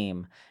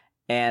Steam,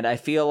 and I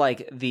feel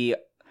like the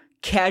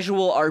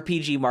casual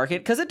RPG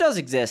market, because it does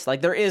exist,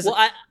 like there is.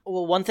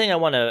 Well, one thing I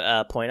want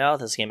to point out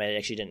with this game I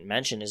actually didn't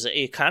mention is that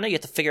you kind of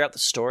get to figure out the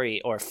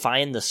story or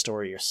find the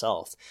story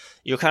yourself.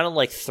 You're kind of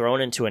like thrown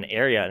into an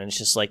area, and it's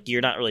just like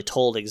you're not really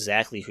told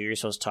exactly who you're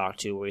supposed to talk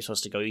to, where you're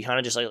supposed to go. You kind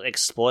of just like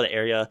explore the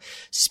area,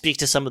 speak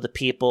to some of the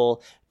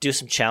people, do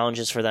some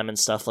challenges for them and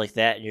stuff like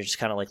that, and you're just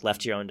kind of like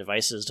left to your own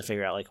devices to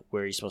figure out like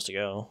where you're supposed to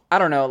go. I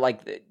don't know,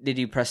 like, did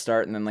you press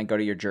start and then like go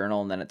to your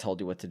journal and then it told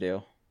you what to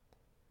do?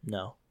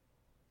 No.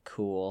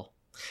 Cool.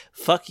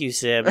 Fuck you,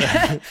 Sam.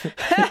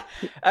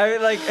 I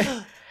mean, like,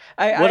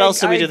 What else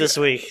did we do this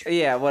week?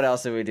 Yeah, what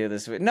else did we do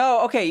this week?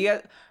 No, okay,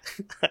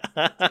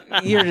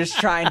 you're just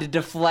trying to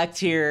deflect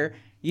here.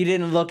 You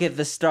didn't look at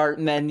the start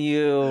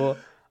menu.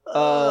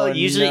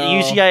 Usually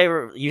I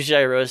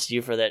roast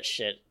you for that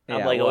shit.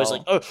 I'm always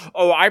like,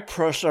 oh, I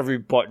pressed every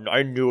button.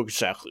 I knew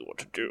exactly what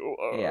to do.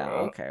 Yeah,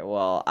 okay.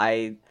 Well,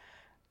 I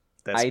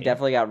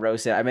definitely got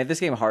roasted. I made this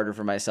game harder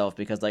for myself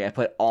because like I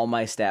put all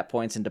my stat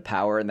points into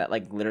power, and that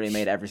like literally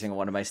made every single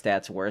one of my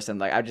stats worse. And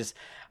like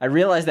I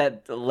realized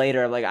that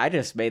later. Like I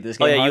just made this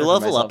game. Oh yeah, harder you for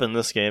level myself. up in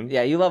this game.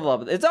 Yeah, you level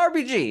up. It's an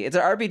RPG. It's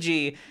an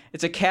RPG.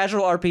 It's a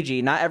casual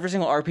RPG. Not every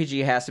single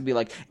RPG has to be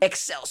like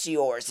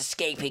Excelsior is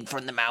escaping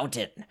from the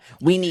mountain.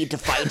 We need to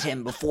fight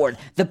him before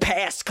the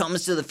past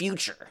comes to the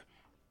future.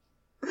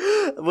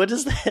 What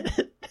is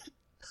that?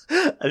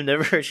 I've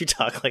never heard you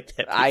talk like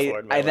that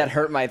before. That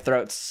hurt my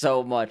throat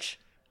so much.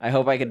 I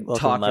hope I can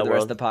talk for the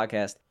rest of the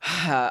podcast.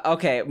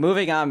 Okay,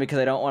 moving on because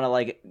I don't want to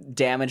like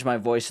damage my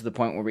voice to the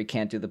point where we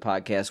can't do the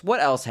podcast. What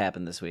else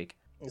happened this week?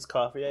 This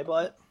coffee I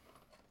bought.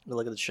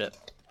 Look at the shit.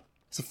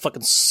 It's a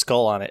fucking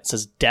skull on it. It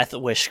says Death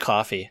Wish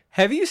Coffee.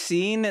 Have you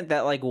seen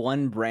that like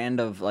one brand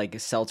of like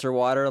seltzer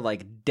water,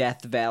 like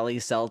Death Valley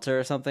Seltzer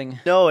or something?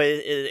 No,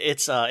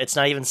 it's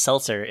not even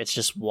seltzer. It's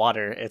just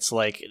water. It's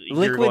like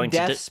Liquid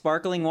Death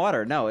sparkling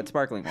water. No, it's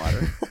sparkling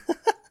water.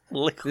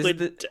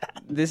 Liquid.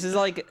 This is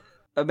like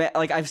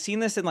I've seen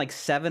this in like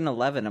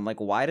 7-Eleven. I'm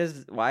like, why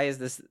is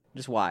this?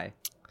 Just why?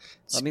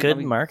 It's good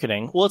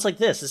marketing. Well, it's like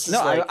this. This is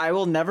I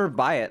will never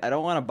buy it. I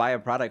don't want to buy a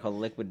product called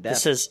Liquid Death.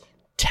 This is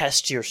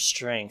Test Your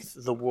Strength,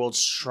 the world's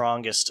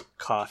strongest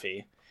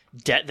coffee.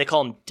 They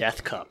call them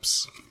death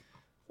cups.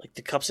 Like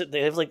the cups,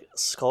 they have like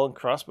skull and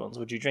crossbones.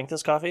 Would you drink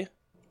this coffee?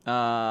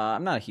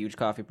 I'm not a huge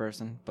coffee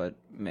person, but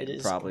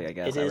probably I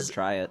guess I would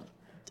try it.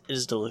 It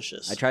is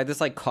delicious. I tried this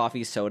like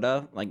coffee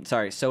soda,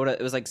 soda.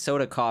 It was like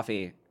soda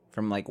coffee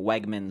from like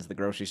Wegmans, the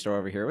grocery store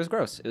over here. It was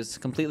gross. It was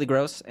completely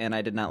gross, and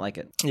I did not like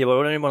it. Yeah, but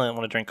would anyone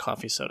want to drink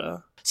coffee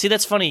soda? See,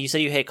 that's funny. You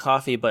say you hate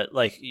coffee, but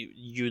like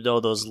you know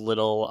those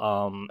little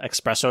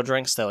espresso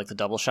drinks, they're like the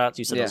double shots.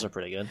 You said those are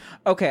pretty good.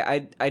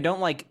 Okay, I don't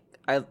like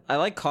I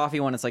like coffee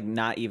when it's like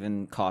not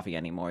even coffee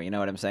anymore. You know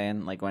what I'm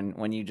saying? Like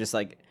when you just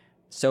like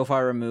so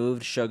far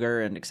removed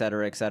sugar and et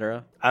cetera, et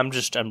cetera. I'm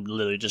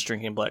literally just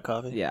drinking black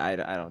coffee. Yeah, I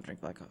don't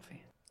drink black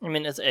coffee. I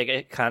mean,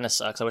 it kind of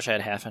sucks. I wish I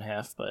had half and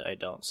half, but I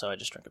don't. So I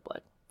just drink it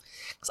black.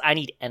 Because I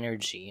need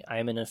energy.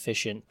 I'm an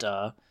efficient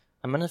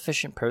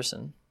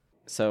person.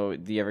 So,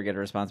 do you ever get a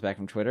response back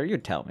from Twitter?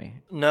 You'd tell me.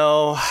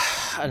 No,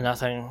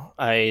 nothing.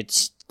 I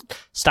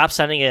stopped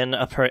sending in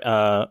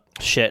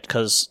shit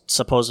because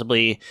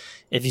supposedly,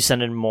 if you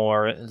send in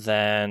more,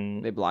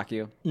 then they block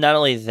you. Not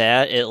only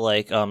that, it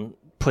like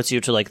puts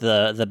you to like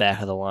the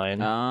back of the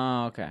line.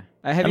 Oh, okay.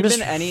 Have you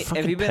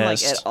been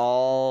like at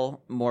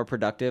all more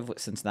productive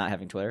since not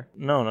having Twitter?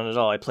 No, not at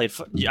all. I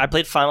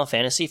played Final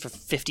Fantasy for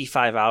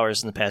 55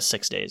 hours in the past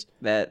 6 days.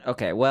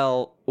 Okay.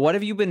 Well, what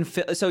have you been?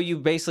 So you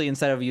basically,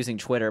 instead of using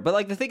Twitter, but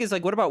like the thing is,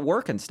 like, what about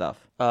work and stuff?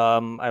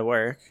 I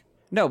work.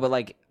 No, but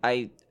like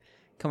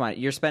come on,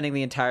 you're spending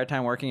the entire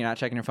time working. You're not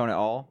checking your phone at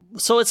all.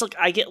 So it's like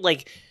I get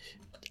like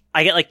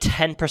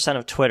 10%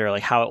 of Twitter.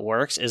 Like how it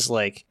works is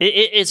like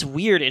it's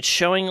weird. It's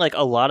showing like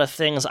a lot of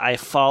things I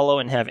follow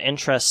and have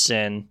interests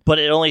in, but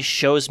it only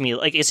shows me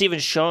like it's even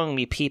showing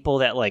me people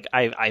that like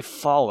I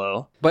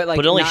follow, but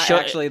like only not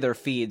actually their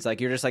feeds.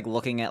 Like you're just like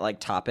looking at like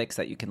topics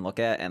that you can look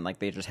at, and like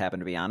they just happen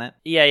to be on it.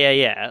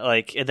 Yeah.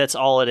 Like that's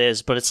all it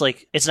is. But it's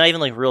like it's not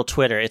even like real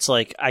Twitter. It's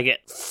like I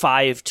get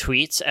 5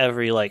 tweets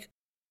every like.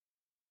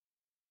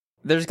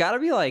 There's got to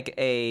be, like,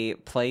 a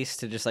place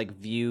to just, like,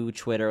 view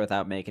Twitter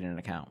without making an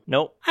account.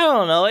 Nope. I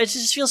don't know. It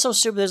just feels so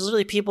stupid. There's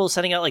literally people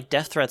sending out, like,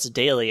 death threats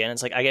daily, and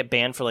it's like I get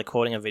banned for, like,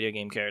 quoting a video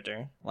game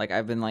character. Like,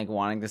 I've been, like,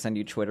 wanting to send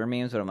you Twitter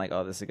memes, but I'm like,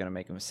 oh, this is going to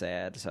make him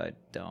sad, so I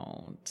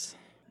don't.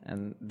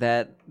 And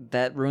that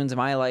ruins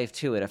my life,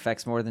 too. It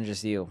affects more than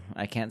just you.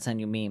 I can't send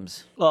you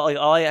memes. Well, like,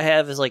 all I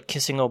have is, like,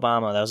 kissing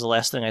Obama. That was the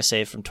last thing I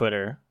saved from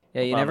Twitter.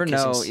 Yeah, you never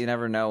know. You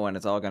never know when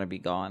it's all going to be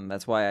gone.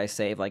 That's why I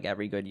save like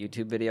every good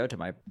YouTube video to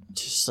my.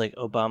 Just like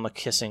Obama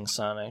kissing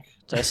Sonic.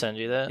 Did I send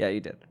you that? Yeah, you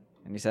did.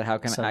 And you said, "How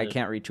can I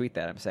can't retweet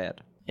that? I'm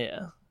sad."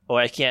 Yeah. Oh,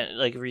 I can't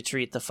like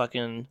retweet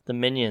the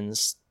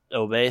Minions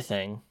obey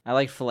thing. I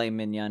like filet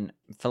mignon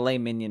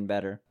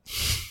better.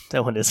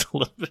 That one is a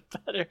little bit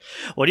better.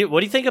 What do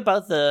you think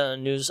about the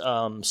new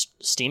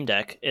Steam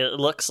Deck? It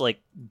looks like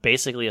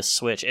basically a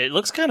Switch. It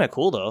looks kind of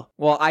cool though.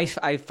 Well,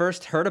 I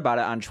first heard about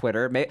it on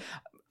Twitter.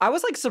 I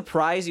was like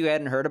surprised you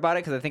hadn't heard about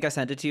it because I think I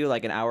sent it to you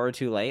like an hour or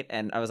two late,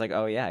 and I was like,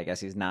 oh yeah, I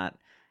guess he's not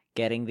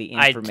getting the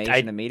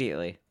information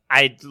immediately.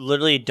 I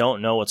literally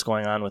don't know what's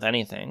going on with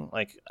anything.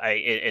 Like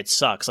it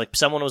sucks. Like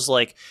someone was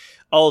like,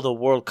 "Oh, the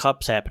World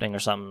Cup's happening" or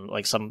something,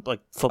 like some like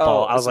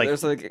football. I was like,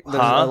 there's a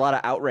lot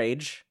of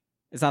outrage.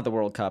 It's not the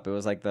World Cup. It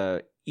was like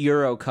the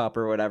Euro Cup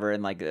or whatever,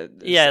 and like the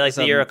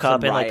Euro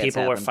Cup, and like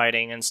people were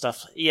fighting and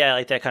stuff. Yeah,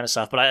 like that kind of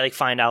stuff. But I like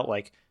find out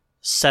like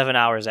 7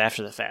 hours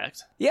after the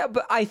fact. Yeah,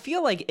 but I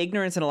feel like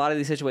ignorance in a lot of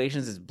these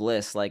situations is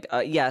bliss. Like,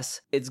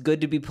 yes, it's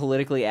good to be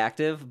politically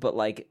active, but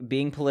like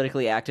being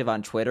politically active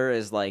on Twitter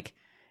is like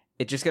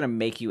it's just gonna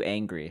make you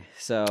angry.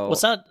 So Well,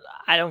 it's not.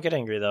 I don't get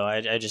angry though.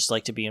 I just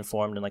like to be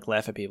informed and like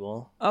laugh at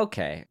people.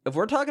 okay, if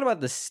we're talking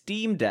about the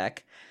Steam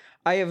Deck,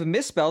 I have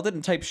misspelled it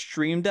and typed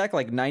Stream Deck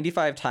like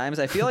 95 times.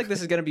 I feel like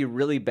this is going to be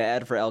really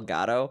bad for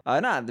Elgato.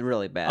 Not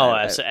really bad. Oh,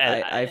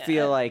 I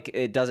feel like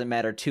it doesn't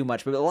matter too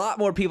much, but a lot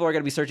more people are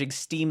going to be searching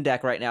Steam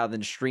Deck right now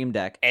than Stream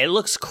Deck. It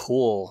looks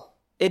cool.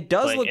 It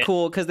does look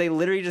cool because they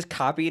literally just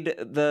copied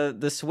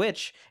the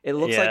Switch. It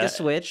looks like a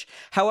Switch.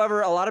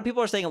 However, a lot of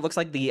people are saying it looks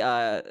like the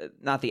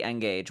not the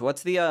N-Gage.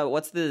 What's the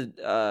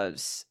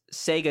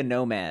Sega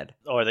Nomad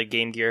or the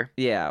Game Gear?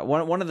 Yeah,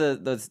 one of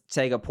the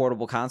Sega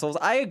portable consoles.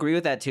 I agree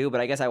with that too, but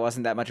I guess I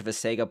wasn't that much of a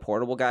Sega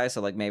portable guy, so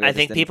like maybe I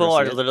think people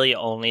are literally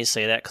only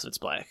say that because it's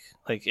black.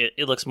 Like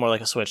it looks more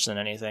like a Switch than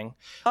anything.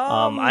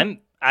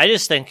 I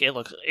just think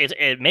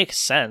it makes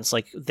sense.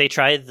 Like they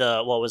tried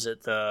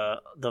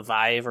the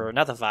Vive, or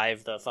not the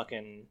Vive, the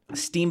fucking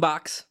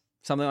Steambox,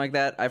 something like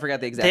that. I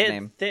forgot the exact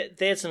name. They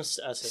had some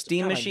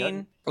Steam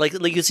Machine. Like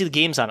you can see the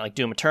games on it, like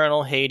Doom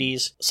Eternal,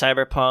 Hades,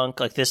 Cyberpunk.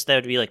 Like this, that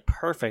would be like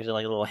perfect in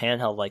like a little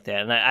handheld like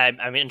that. And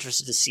I'm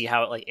interested to see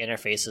how it like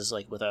interfaces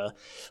like with a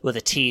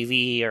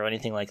TV or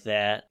anything like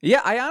that.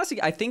 Yeah,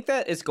 I think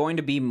that it's going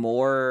to be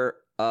more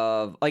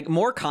of like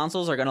more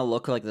consoles are going to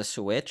look like the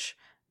Switch.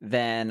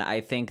 Then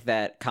I think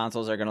that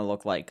consoles are going to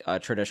look like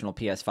traditional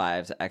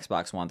PS5s,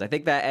 Xbox Ones. I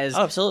think that as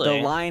the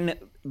line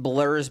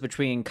blurs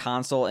between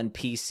console and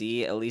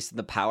PC, at least in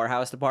the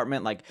powerhouse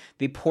department, like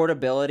the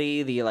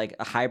portability, the like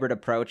a hybrid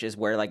approach is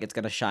where like it's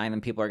going to shine,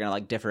 and people are going to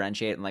like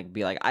differentiate and like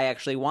be like, I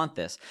actually want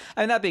this.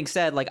 And that being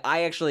said, like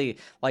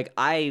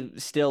I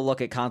still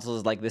look at consoles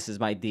as like this is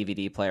my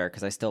DVD player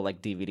because I still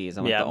like DVDs.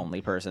 I'm like the only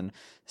person.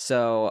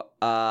 So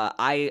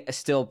I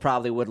still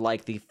probably would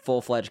like the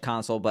full-fledged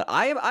console, but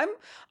I'm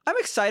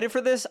excited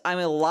for this. I'm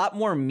a lot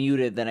more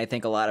muted than I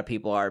think a lot of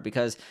people are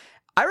because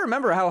I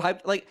remember how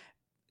hyped, like,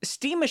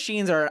 Steam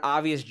machines are an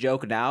obvious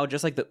joke now,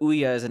 just like the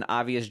Ouya is an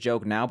obvious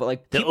joke now. But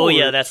like the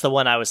Ouya, that's the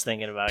one I was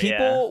thinking about.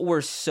 People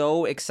were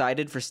so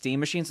excited for Steam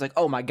machines, like,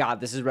 oh my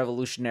god, this is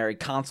revolutionary.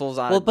 Consoles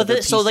on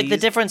the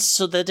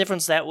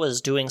difference that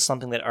was doing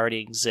something that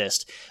already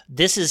exists.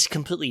 This is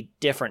completely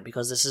different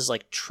because this is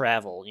like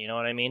travel. You know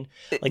what I mean?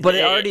 Like, but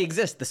it already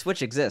exists. The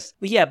Switch exists.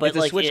 Yeah, but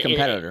it's a Switch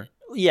competitor.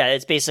 Yeah,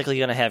 it's basically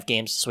going to have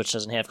games the Switch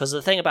doesn't have. Because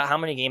the thing about how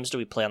many games do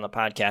we play on the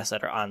podcast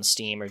that are on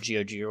Steam or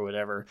GOG or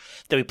whatever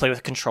that we play with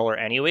a controller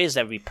anyways,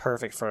 that would be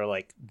perfect for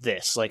like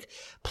this. Like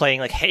playing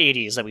like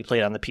Hades that we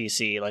played on the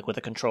PC like with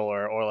a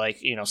controller, or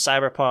like, you know,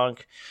 Cyberpunk,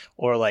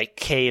 or like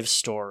Cave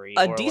Story.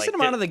 A decent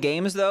amount of the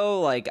games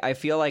though, like I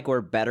feel like we're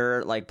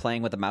better like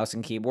playing with a mouse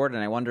and keyboard,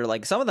 and I wonder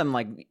like some of them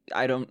like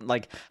I don't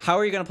like how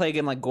are you going to play a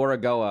game like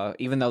Gorogoa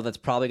even though that's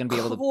probably going to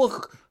be able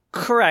to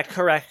Correct.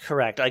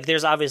 Like,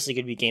 there's obviously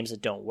going to be games that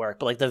don't work,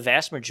 but like the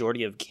vast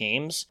majority of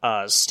games,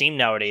 Steam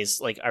nowadays,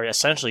 like, are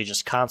essentially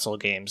just console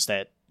games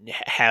that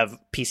have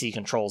PC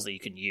controls that you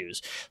can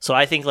use. So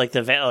I think like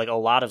a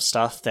lot of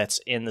stuff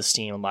that's in the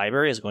Steam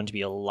library is going to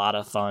be a lot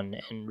of fun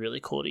and really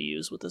cool to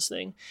use with this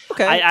thing.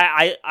 Okay,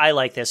 I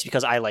like this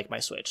because I like my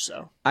Switch.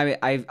 So I mean,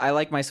 I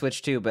like my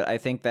Switch too, but I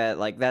think that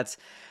like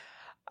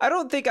I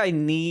don't think I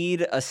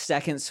need a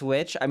second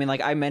Switch. I mean,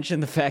 like I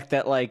mentioned the fact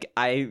that like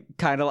I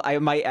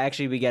might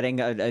actually be getting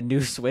a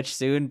new Switch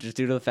soon, just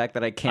due to the fact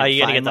that I can't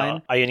find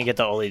mine. Are you gonna get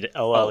the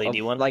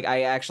OLED one? Like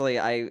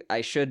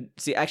I should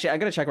see. Actually, I'm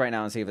gonna check right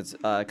now and see if it's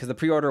because the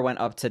pre-order went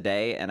up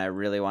today, and I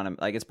really want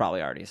to. Like, it's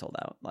probably already sold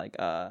out. Like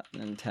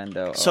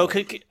Nintendo. So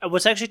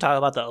let's actually talk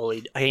about the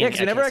OLED. Yeah, because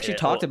we never actually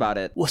talked about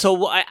it.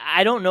 So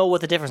I don't know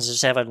what the difference is.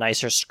 Does it have a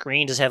nicer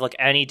screen? Does it have like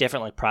any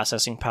different like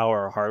processing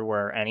power or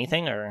hardware or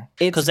anything? Or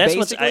it's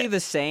basically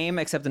the same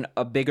except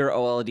a bigger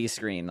OLED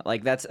screen.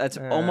 Like that's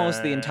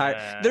almost the entire.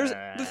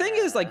 The thing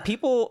is like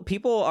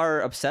people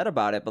are upset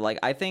about it, but like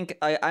I think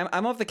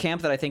I'm of the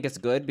camp that I think it's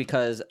good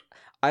because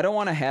I don't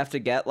want to have to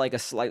get like a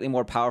slightly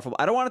more powerful.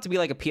 I don't want it to be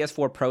like a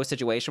PS4 Pro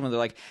situation where they're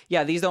like,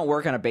 yeah, these don't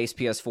work on a base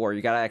PS4.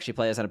 You got to actually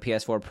play this on a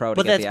PS4 Pro.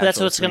 But that's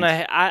what's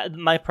gonna.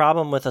 My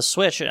problem with a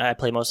Switch, I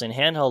play mostly in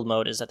handheld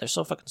mode, is that they're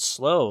so fucking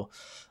slow.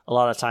 A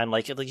lot of the time,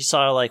 like you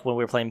saw, like when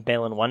we were playing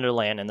Balan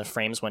Wonderland and the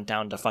frames went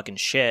down to fucking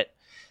shit.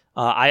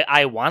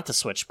 I want the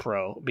Switch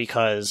Pro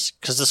because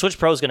the Switch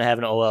Pro is going to have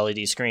an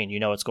OLED screen. You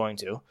know it's going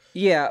to.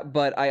 Yeah,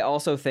 but I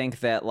also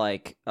think that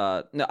like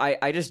no,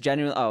 I just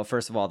genuinely.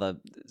 First of all, the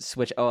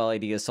Switch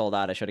OLED is sold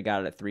out. I should have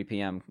got it at 3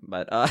 p.m.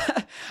 But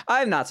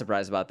I'm not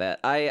surprised about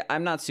that.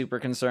 I'm not super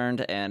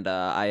concerned, and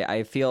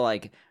I feel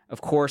like. Of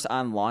course,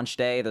 on launch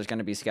day, there's going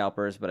to be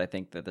scalpers, but I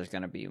think that there's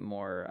going to be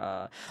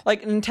more...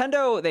 like,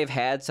 Nintendo, they've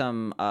had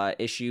some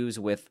issues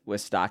with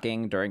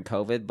stocking during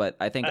COVID, but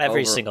I think...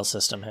 Every single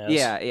system has.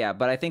 Yeah,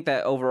 but I think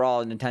that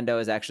overall, Nintendo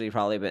is actually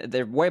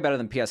they're way better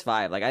than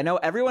PS5. Like, I know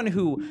everyone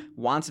who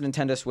wants a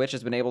Nintendo Switch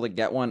has been able to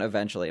get one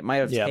eventually. It might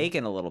have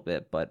taken a little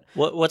bit, but...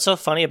 What's so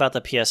funny about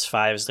the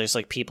PS5 is there's,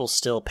 like, people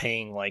still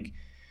paying, like,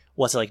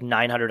 what's it, like,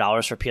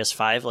 $900 for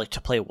PS5? Like, to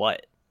play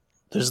what?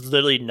 There's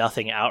literally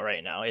nothing out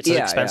right now. It's an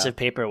expensive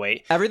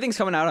paperweight. Everything's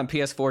coming out on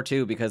PS4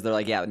 too because they're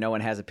like, yeah, no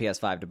one has a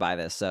PS5 to buy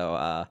this.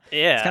 So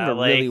it's kind of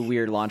a really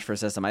weird launch for a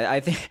system. I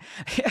think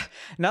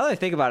now that I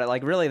think about it,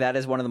 like really that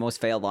is one of the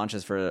most failed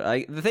launches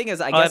for. The thing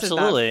is, I guess it's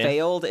not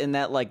failed in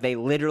that like they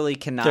literally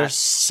cannot. They're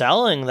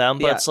selling them,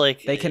 but it's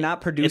like they cannot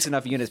produce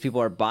enough units.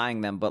 People are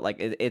buying them, but like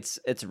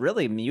it's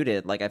really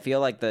muted. Like I feel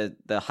like the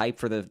hype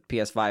for the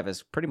PS5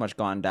 has pretty much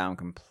gone down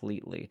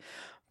completely.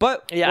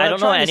 But yeah, I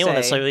don't know anyone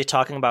that's like really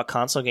talking about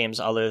console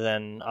games other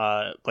than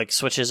like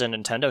Switches and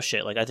Nintendo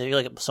shit. Like I feel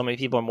like so many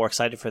people are more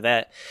excited for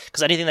that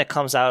because anything that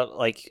comes out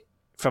like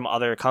from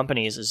other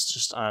companies is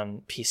just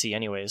on PC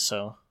anyways.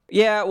 So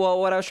yeah, well,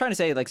 what I was trying to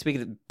say, like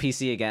speaking of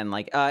PC again,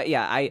 like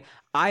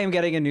I am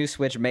getting a new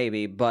Switch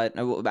maybe, but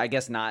I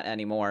guess not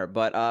anymore.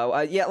 But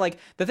yeah, like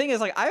the thing is,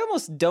 like I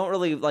almost don't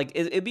really like.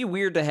 It'd be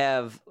weird to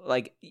have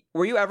like.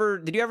 Did you ever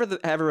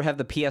have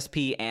the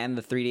PSP and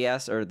the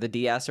 3DS or the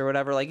DS or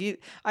whatever? Like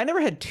I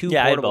never had two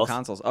portable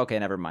consoles. Okay,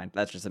 never mind.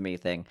 That's just a me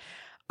thing.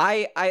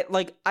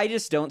 I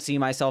just don't see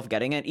myself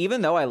getting it,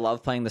 even though I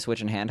love playing the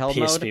Switch in handheld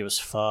mode. PSP was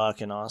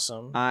fucking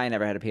awesome. I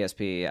never had a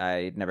PSP.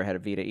 I never had a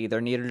Vita either.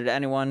 Neither did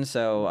anyone.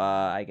 So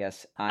I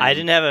guess I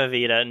didn't have a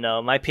Vita.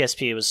 No, my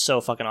PSP was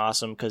so fucking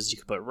awesome because you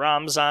could put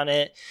ROMs on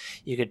it.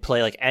 You could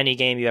play like any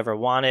game you ever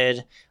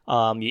wanted.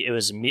 It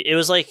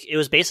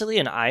was basically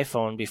an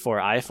iPhone before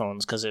iPhones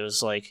because it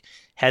was like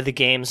had the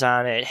games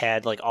on it,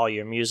 had like all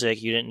your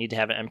music. You didn't need to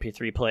have an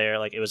MP3 player.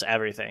 Like it was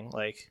everything.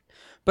 Like.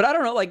 But I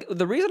don't know, like,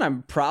 the reason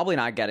I'm probably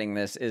not getting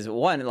this is,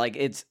 one, like,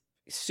 it's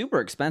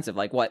super expensive.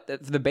 Like, what?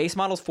 The base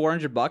model's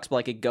 $400, but,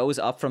 like, it goes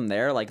up from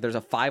there. Like, there's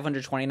a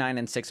 529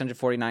 and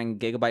 649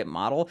 gigabyte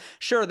model.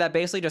 Sure, that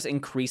basically just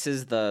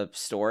increases the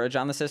storage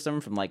on the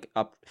system from, like,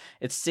 up...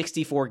 It's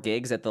 64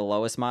 gigs at the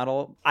lowest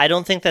model. I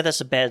don't think that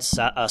that's a bad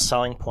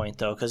selling point,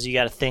 though, because you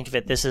got to think of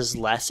it, this is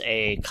less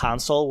a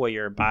console where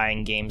you're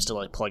buying games to,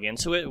 like, plug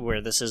into it,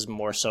 where this is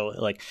more so,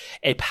 like,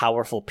 a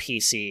powerful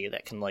PC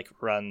that can, like,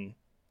 run...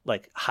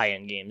 like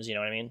high-end games, you know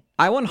what I mean?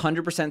 I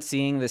 100%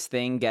 seeing this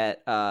thing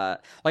get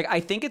like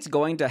I think it's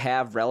going to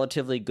have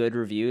relatively good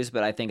reviews,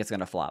 but I think it's going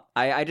to flop.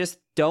 I just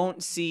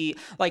don't see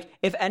like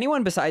if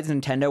anyone besides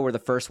Nintendo were the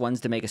first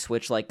ones to make a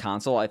Switch-like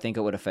console, I think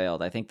it would have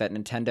failed. I think that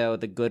Nintendo,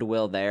 the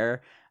goodwill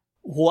there.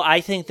 Well,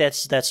 I think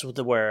that's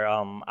where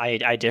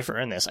I differ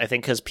in this. I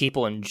think because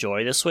people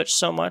enjoy the Switch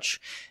so much,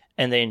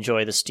 and they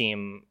enjoy the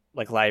Steam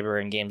like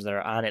library and games that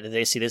are on it, that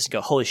they see this and go,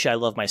 holy shit, I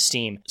love my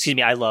Steam. Excuse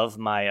me, I love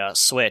my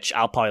Switch.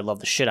 I'll probably love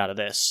the shit out of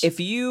this. If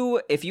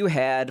you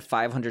had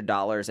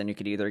 $500 and you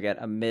could either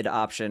get a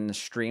mid-option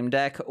Stream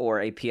Deck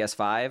or a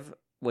PS5,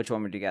 which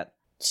one would you get?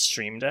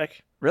 Stream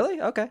Deck?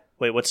 Really? Okay.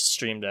 Wait, what's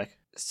Stream Deck?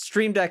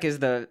 Stream Deck is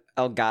the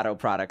Elgato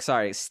product.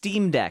 Sorry,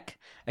 Steam Deck.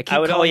 I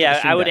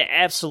would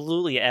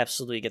absolutely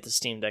get the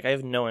Steam Deck. I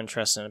have no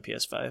interest in a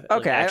PS5.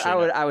 Okay,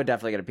 I would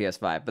definitely get a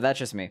PS5, but that's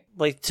just me.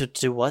 Like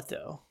to what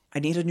though? I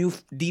need a new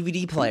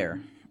DVD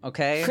player.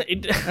 Okay.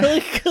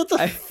 Like, what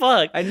the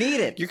fuck? I need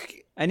it.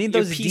 I need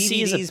those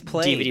PC DVDs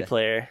played. DVD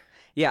player.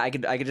 Yeah, I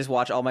could just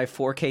watch all my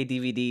 4K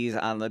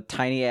DVDs on the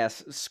tiny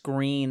ass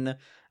screen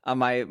on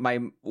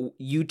my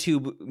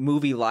YouTube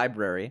movie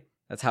library.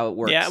 That's how it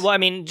works. Yeah, well, I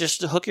mean,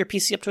 just hook your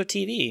PC up to a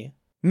TV.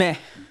 Meh.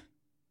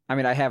 I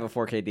mean, I have a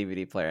 4K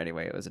DVD player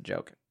anyway. It was a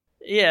joke.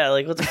 Yeah,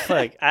 like what the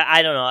fuck?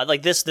 I don't know.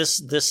 Like this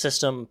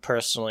system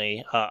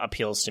personally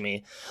appeals to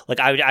me.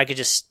 Like I could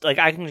just like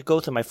I can go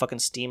through my fucking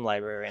Steam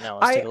library right now.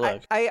 Let's take a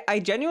look. I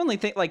genuinely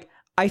think like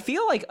I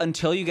feel like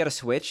until you get a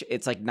Switch,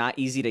 it's like not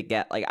easy to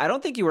get. Like I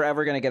don't think you were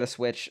ever gonna get a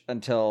Switch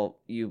until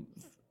you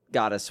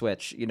got a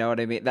Switch. You know what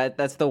I mean?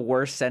 That's the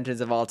worst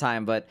sentence of all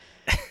time. But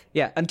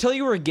yeah, until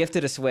you were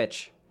gifted a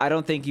Switch, I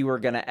don't think you were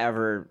gonna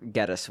ever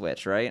get a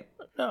Switch, right?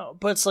 No,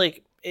 but it's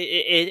like.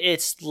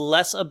 It's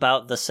less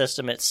about the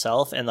system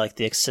itself and like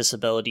the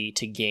accessibility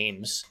to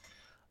games.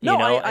 No,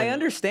 I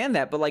understand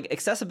that, but like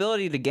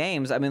accessibility to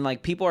games, I mean,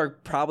 like people are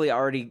probably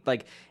already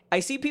like. I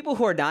see people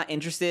who are not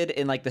interested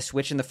in like the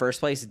Switch in the first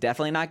place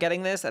definitely not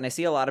getting this, and I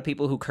see a lot of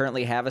people who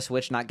currently have a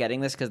Switch not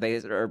getting this because they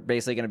are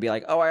basically going to be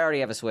like, "Oh, I already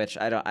have a Switch.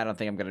 I don't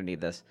think I'm going to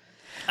need this."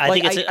 I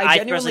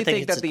genuinely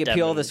think that the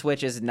appeal of the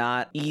Switch is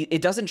not.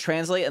 It doesn't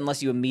translate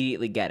unless you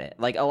immediately get it.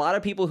 Like a lot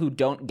of people who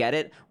don't get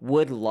it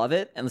would love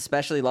it, and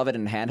especially love it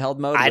in handheld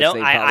mode.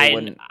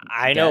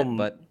 I know,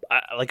 but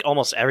like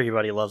almost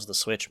everybody loves the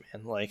Switch,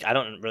 man. Like I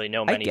don't really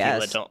know many people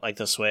that don't like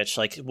the Switch.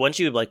 Like once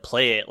you like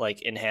play it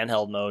like in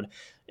handheld mode.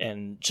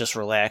 And just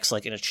relax,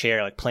 like in a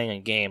chair, like playing a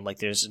game. Like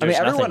there's I mean,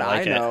 everyone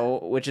I know,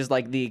 which is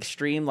like the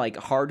extreme, like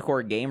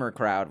hardcore gamer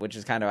crowd, which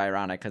is kind of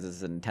ironic because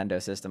it's a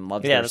Nintendo system,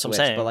 loves their Switch.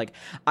 But like,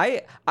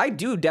 I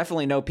do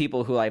definitely know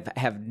people who like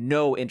have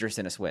no interest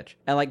in a Switch,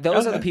 and like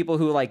those are the people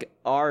who like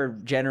are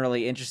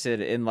generally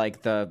interested in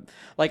like the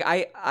like.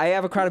 I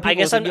have a crowd of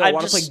people who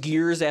want to play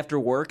Gears after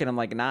work, and I'm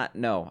like,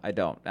 no, I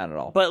don't, not at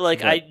all. But like,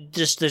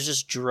 there's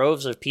just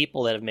droves of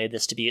people that have made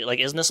this to be like,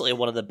 isn't this like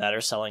one of the better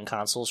selling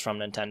consoles from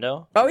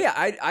Nintendo? Oh yeah,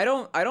 I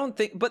don't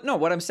think, but no,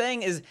 what I'm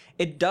saying is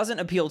it doesn't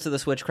appeal to the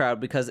Switch crowd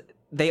because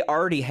they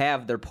already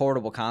have their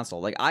portable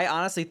console. Like, I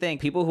honestly think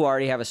people who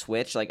already have a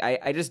Switch, like,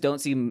 I just don't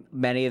see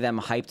many of them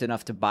hyped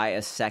enough to buy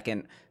a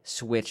second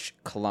Switch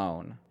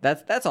clone.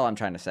 That's all I'm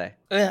trying to say.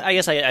 I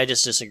guess I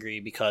just disagree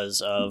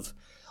because of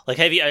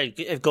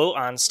like go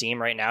on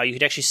Steam right now, you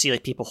could actually see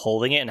like people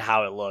holding it and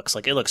how it looks.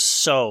 Like it looks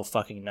so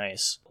fucking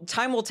nice.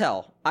 Time will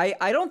tell.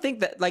 I don't think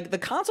that like the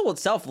console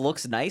itself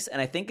looks nice,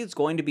 and I think it's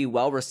going to be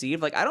well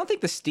received. Like I don't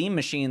think the Steam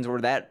machines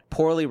were that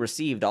poorly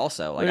received.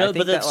 Also, like I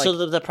think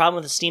so the problem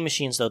with the Steam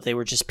machines though, they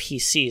were just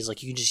PCs.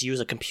 Like you can just use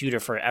a computer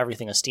for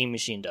everything a Steam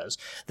machine does.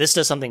 This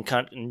does something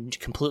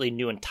completely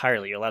new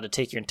entirely. You're allowed to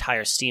take your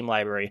entire Steam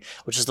library,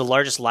 which is the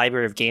largest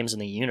library of games in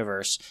the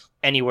universe,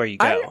 anywhere you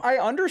go. I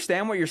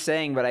understand what you're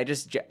saying, but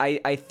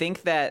I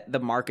think that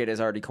the market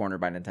is already cornered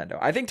by Nintendo.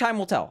 I think time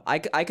will tell. I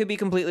could be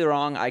completely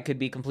wrong. I could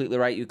be completely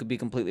right. You could be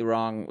completely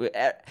wrong.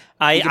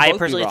 I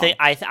personally think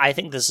I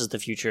think this is the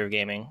future of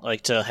gaming.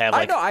 Like to have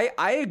like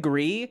I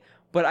agree,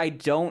 but I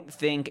don't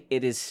think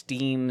it is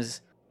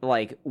Steam's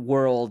like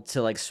world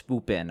to like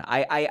swoop in.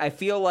 I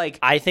feel like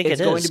I think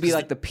it's going to be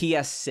like the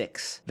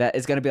PS6 that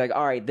is going to be like,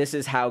 all right, this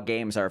is how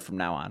games are from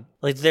now on.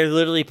 Like they're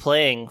literally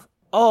playing.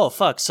 Oh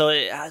fuck! So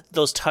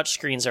those touch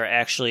screens are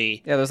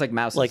actually those like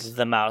mouses, like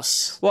the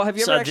mouse. Well, have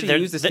you ever actually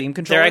used the Steam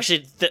controller?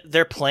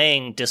 They're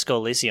playing Disco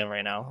Elysium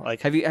right now. Like,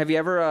 have you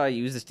ever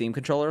used the Steam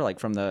controller like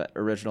from the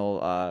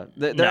original?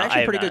 They're no,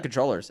 actually pretty good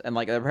controllers, and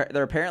like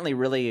they're apparently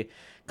really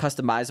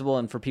customizable,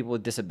 and for people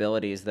with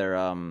disabilities, they're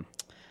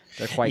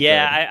quite good.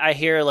 Yeah, I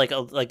hear like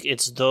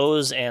it's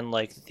those and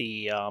like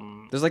the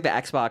there's like the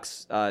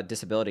Xbox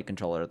disability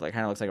controller that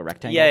kind of looks like a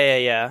rectangle.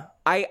 Yeah.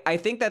 I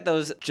think that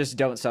those just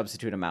don't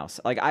substitute a mouse.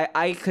 Like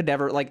I could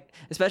never like,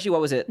 especially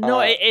what was it? No,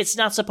 it's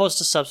not supposed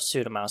to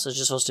substitute a mouse. It's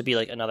just supposed to be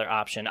like another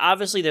option.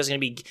 Obviously, there's gonna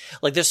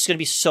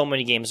be so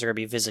many games that are gonna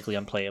be physically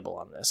unplayable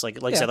on this.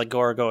 Like I said, like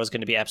Gorgo is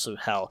gonna be absolute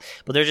hell.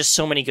 But there's just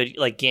so many good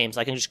like games.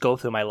 I can just go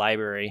through my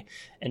library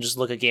and just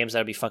look at games that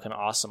would be fucking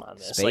awesome on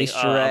this. Space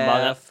like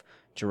Giraffe,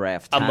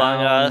 Giraffe Town,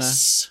 Among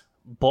Us,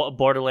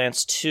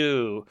 Borderlands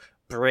 2.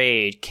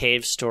 Braid,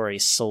 Cave Story,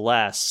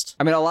 Celeste.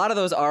 I mean, a lot of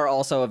those are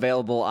also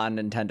available on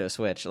Nintendo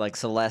Switch. Like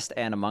Celeste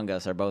and Among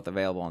Us are both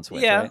available on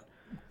Switch, right?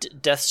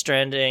 Death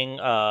Stranding,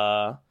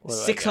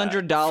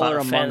 $600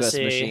 Among Us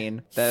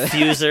machine.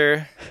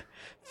 Fuser.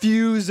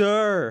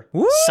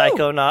 Woo!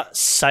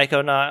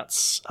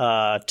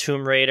 Psychonauts,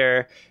 Tomb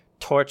Raider,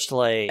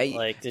 Torchlight.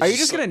 Are you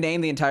just gonna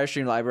name the entire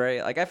Steam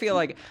library? Like, I feel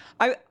like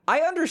I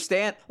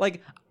understand.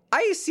 Like,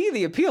 I see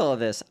the appeal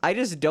of this. I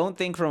just don't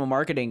think from a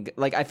marketing,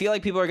 like, I feel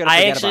like people are going to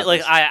forget about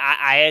this.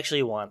 I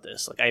actually want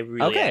this. Like, I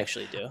really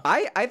actually do.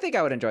 I think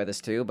I would enjoy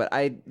this too, but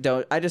I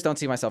just don't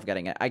see myself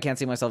getting it. I can't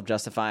see myself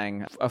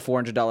justifying a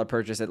 $400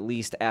 purchase at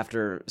least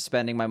after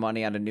spending my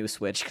money on a new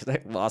Switch because I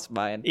lost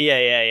mine.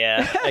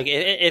 Yeah. Like,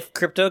 if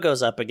crypto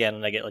goes up again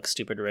and I get, like,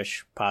 stupid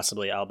rich,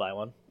 possibly I'll buy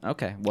one.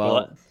 Okay,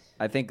 well,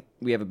 I think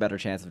we have a better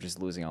chance of just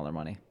losing all our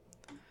money.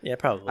 Yeah,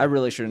 probably. I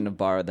really shouldn't have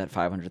borrowed that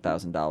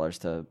 $500,000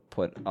 to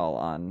put all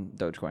on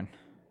Dogecoin.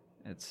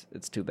 It's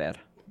too bad.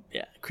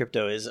 Yeah,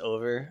 crypto is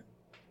over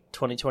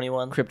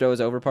 2021. Crypto is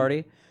over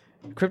party.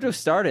 Crypto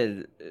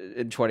started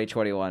in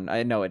 2021.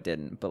 I know it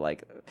didn't, but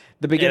like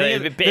the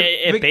beginning, it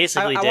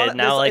basically did.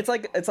 Now, it's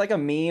like a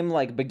meme,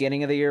 like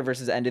beginning of the year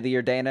versus end of the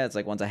year. Dana, it's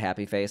like one's a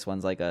happy face,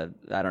 one's like a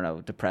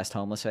depressed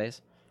homeless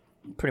face.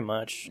 Pretty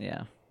much.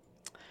 Yeah.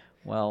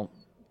 Well,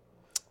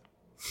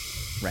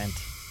 rent.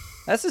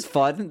 This is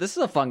fun. This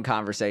is a fun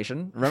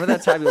conversation. Remember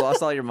that time you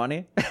lost all your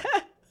money?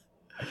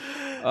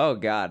 Oh,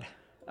 God.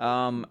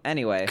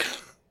 Anyway.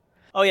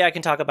 Oh, yeah, I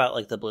can talk about,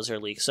 like, the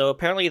Blizzard leak. So,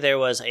 apparently there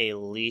was a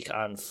leak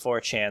on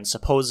 4chan,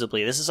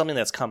 supposedly. This is something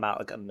that's come out,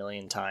 like, a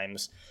million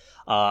times.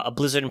 A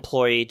Blizzard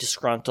employee,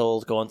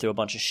 disgruntled, going through a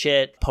bunch of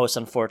shit, posts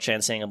on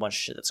 4chan saying a bunch of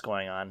shit that's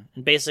going on.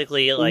 And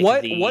basically, like,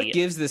 what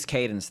gives this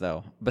cadence,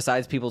 though?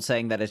 Besides people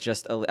saying that it's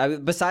just...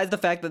 besides the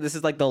fact that this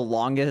is, like, the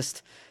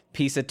longest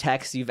piece of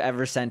text you've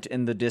ever sent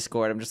in the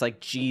Discord, I'm just like,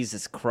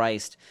 Jesus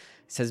Christ.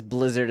 It says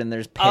Blizzard and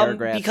there's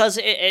paragraphs. Because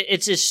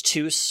it's just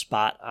too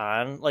spot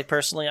on, like,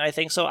 personally, I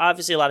think. So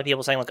obviously a lot of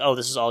people saying, like, oh,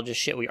 this is all just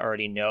shit we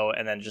already know,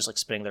 and then just, like,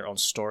 spinning their own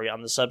story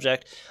on the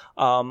subject.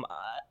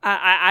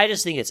 I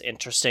just think it's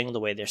interesting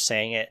the way they're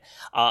saying it.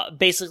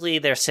 Basically,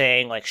 they're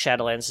saying, like,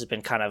 Shadowlands has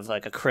been kind of,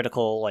 like, a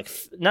critical, like,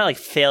 not, like,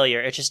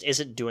 failure. It just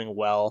isn't doing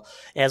well.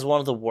 It has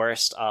one of the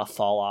worst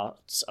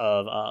fallouts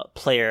of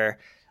player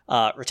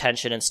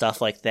retention and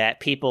stuff like that.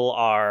 People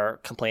are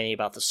complaining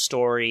about the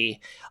story.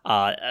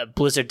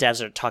 Blizzard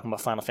devs are talking about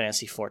Final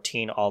Fantasy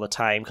XIV all the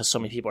time because so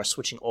many people are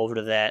switching over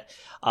to that.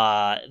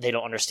 They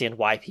don't understand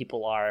why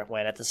people are,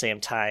 when at the same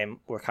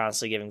time we're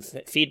constantly giving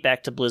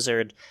feedback to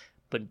Blizzard,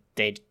 but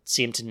they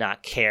seem to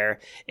not care.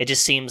 It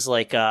just seems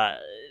like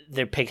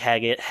they're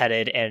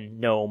pig-headed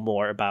and know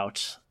more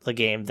about the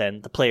game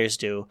than the players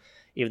do,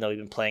 even though we've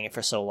been playing it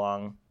for so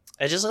long.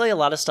 It's just like a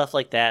lot of stuff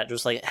like that,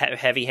 just like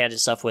heavy-handed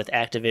stuff with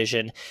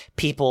Activision.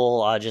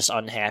 People are just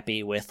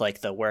unhappy with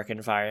like the work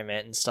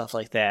environment and stuff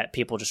like that.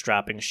 People just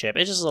dropping ship.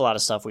 It's just a lot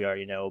of stuff we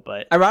already know.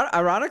 But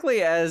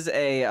ironically, as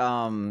a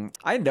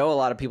I know a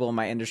lot of people in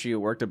my industry who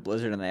worked at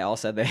Blizzard, and they all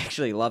said they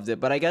actually loved it.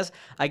 But I guess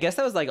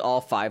that was like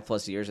all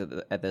 5+ years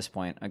at this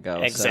point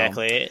ago.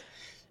 Exactly. So.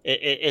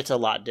 It's a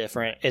lot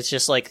different. It's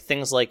just like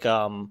things like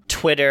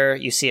Twitter.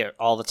 You see it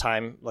all the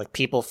time. Like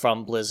people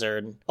from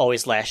Blizzard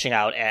always lashing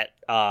out at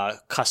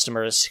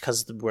customers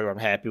because we're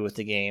unhappy with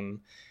the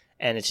game,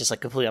 and it's just like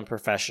completely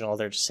unprofessional.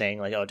 They're just saying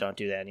like, "Oh, don't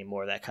do that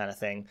anymore," that kind of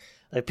thing.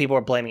 Like people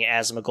are blaming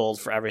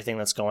Asmongold for everything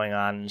that's going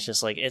on. It's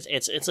just like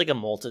it's like a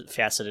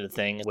multifaceted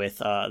thing with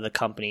the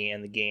company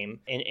and the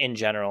game in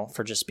general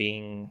for just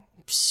being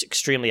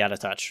extremely out of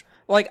touch.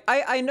 Like,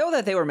 I know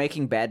that they were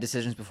making bad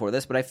decisions before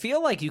this, but I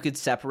feel like you could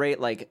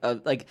separate, like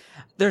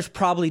there's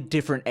probably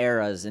different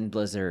eras in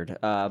Blizzard.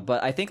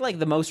 But I think, like,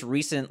 the most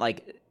recent,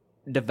 like,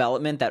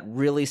 development that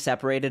really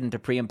separated into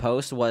pre and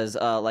post was,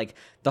 like,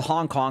 the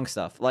Hong Kong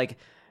stuff. Like,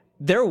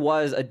 there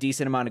was a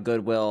decent amount of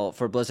goodwill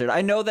for Blizzard.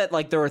 I know that,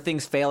 like, there were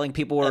things failing.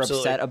 People were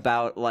upset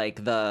about,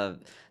 like, the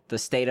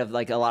state of,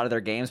 like, a lot of their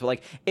games. But,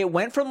 like, it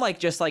went from, like,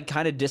 just, like,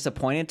 kind of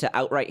disappointed to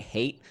outright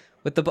hate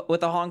with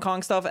the Hong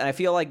Kong stuff, and I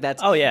feel like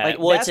that's like,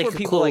 well, that's it's where a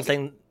people cool like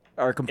thing.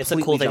 Are completely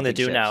it's a cool thing to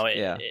do ships. now.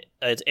 Yeah.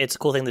 It's a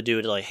cool thing to do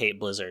to like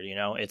hate Blizzard. You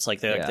know, it's like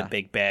they're like the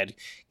big bad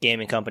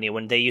gaming company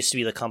when they used to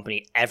be the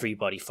company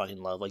everybody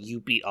fucking loved. Like you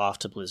beat off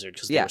to Blizzard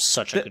because they were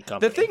such a good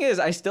company. The thing is,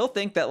 I still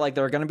think that like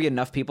there are going to be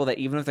enough people that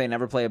even if they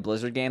never play a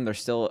Blizzard game, they're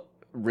still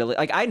really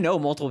like I know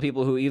multiple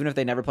people who even if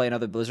they never play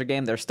another Blizzard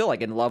game, they're still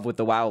like in love with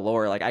the WoW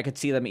lore. Like I could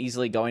see them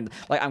easily going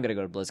like I'm gonna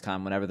go to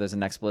BlizzCon whenever there's a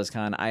next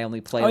BlizzCon. I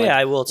only play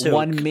I will too.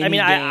 One mini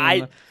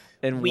game.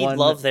 We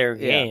love their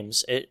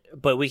games,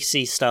 but we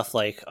see stuff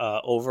like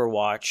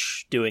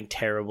Overwatch doing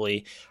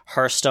terribly.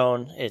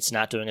 Hearthstone, it's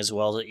not doing as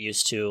well as it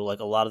used to. Like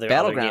a lot of their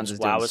other games, is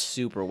doing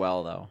super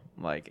well though.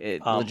 Like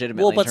it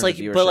legitimately. Well, but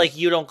like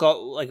you don't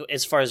go like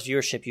as far as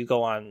viewership, you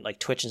go on like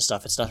Twitch and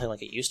stuff. It's nothing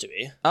like it used to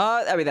be.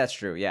 I mean that's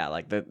true. Yeah,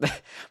 like but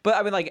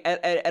I mean like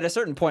at a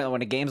certain point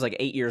when a game's like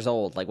 8 years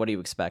old, like what do you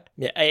expect?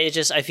 Yeah,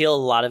 I feel a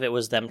lot of it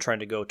was them trying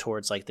to go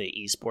towards like the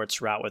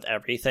esports route with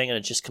everything, and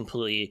it just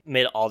completely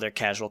made all their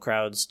casual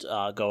crowds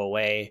go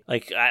away.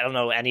 Like I don't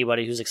know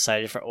anybody who's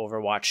excited for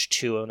Overwatch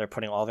 2, and they're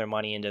putting all their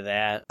money into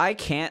that. I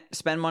can't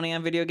spend money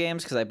on video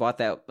games because I bought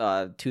that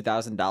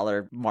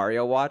 $2,000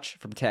 Mario watch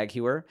from Tag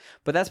Heuer.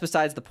 But that's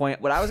besides the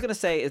point. What I was going to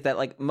say is that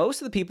like most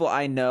of the people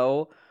I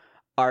know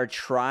are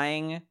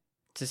trying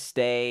to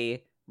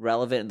stay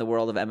relevant in the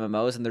world of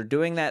MMOs, and they're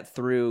doing that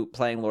through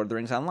playing Lord of the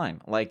Rings Online.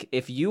 Like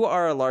if you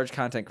are a large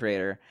content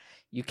creator,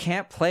 you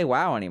can't play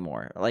WoW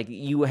anymore. Like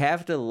you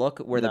have to look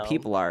where the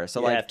people are.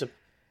 So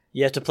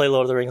you have to play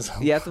Lord of the Rings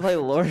Online. You have to play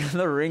Lord of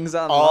the Rings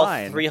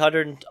Online.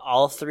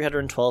 All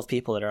 312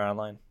 people that are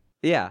online.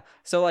 Yeah.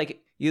 So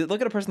like you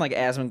look at a person like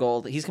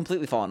Asmongold, he's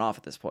completely fallen off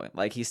at this point.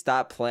 Like he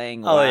stopped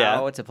playing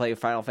WoW to play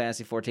Final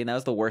Fantasy 14. That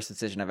was the worst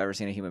decision I've ever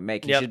seen a human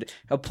make. He should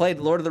have played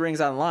Lord of the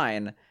Rings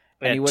Online,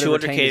 and he would have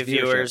retained his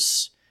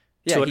viewers.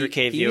 Yeah,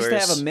 200K viewers. He used to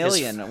have 1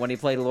 million when he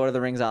played Lord of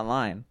the Rings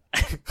Online.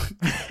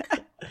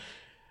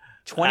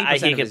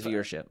 20% of his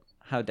viewership.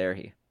 How dare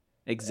he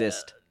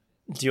exist?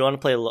 Do you want to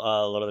play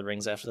Lord of the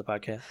Rings after the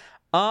podcast?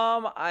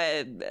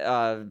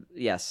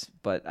 Yes,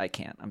 but I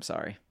can't. I'm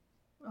sorry.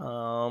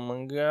 Oh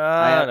my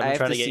god! I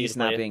have to cease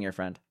not being your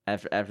friend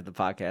after the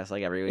podcast,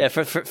 like every week. Yeah,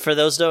 for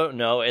those who don't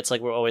know, it's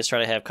like we're always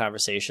trying to have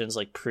conversations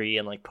like pre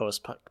and like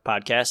post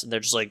podcast, and they're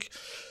just like,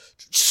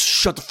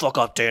 "Shut the fuck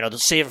up, Dana.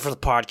 Save it for the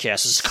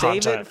podcast. This is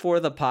content. Save it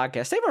for the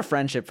podcast. Save our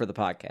friendship for the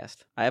podcast."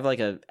 I have like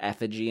a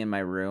effigy in my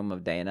room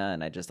of Dana,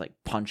 and I just like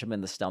punch him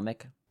in the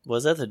stomach. What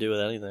does that have to do with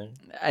anything?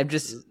 I'm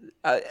just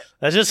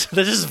that's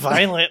just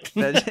violent.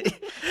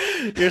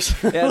 Yeah,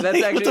 that's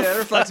actually that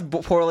reflects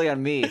poorly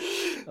on me.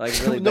 Like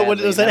really no, what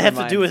badly. does that have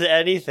to do with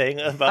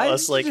anything about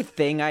us? Like it's a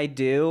thing I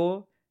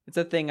do. It's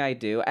a thing I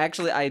do.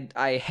 Actually,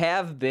 I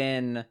have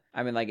been.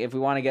 I mean, like if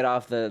we want to get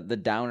off the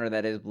downer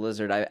that is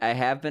Blizzard, I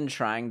have been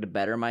trying to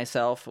better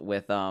myself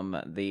with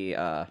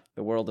the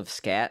world of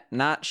scat.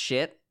 Not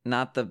shit.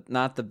 Not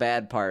the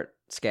bad part.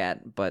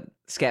 Scat, but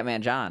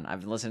Scatman John.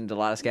 I've been listening to a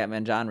lot of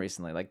Scatman John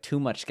recently, like too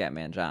much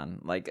Scatman John.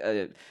 Like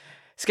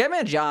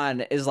Scatman John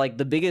is like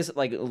the biggest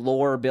like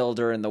lore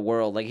builder in the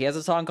world. Like he has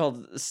a song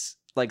called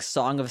like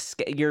Song of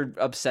Scat. You're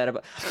upset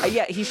about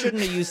yeah, he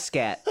shouldn't have used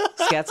Scat.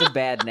 Scat's a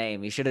bad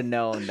name. He should have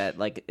known that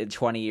like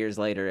 20 years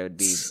later it would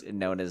be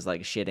known as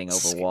like shitting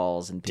over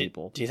walls and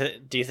people. Do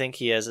you think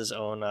he has his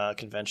own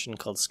convention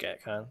called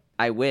ScatCon?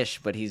 I wish,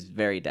 but he's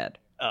very dead.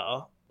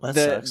 Oh,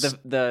 that sucks.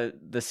 The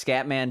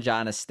Scatman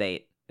John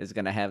estate is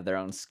going to have their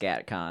own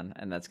ScatCon,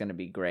 and that's going to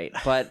be great.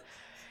 But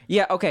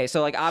yeah, okay,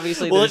 so like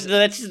obviously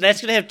that's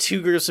going to have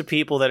two groups of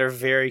people that are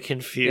very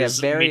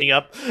confused meeting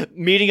up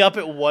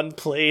at one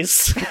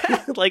place.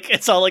 Like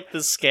it's all like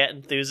the scat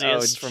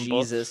enthusiasts from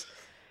Jesus. both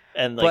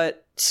and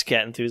like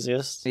scat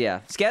enthusiasts.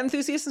 Yeah, scat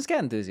enthusiast and scat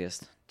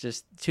enthusiast.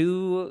 Just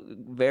two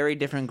very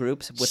different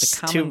groups with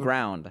a common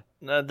ground.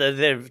 No,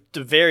 they're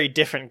very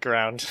different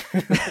ground.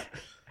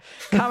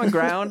 Common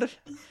ground.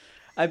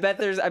 I bet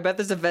there's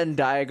a Venn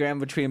diagram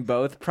between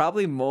both.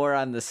 Probably more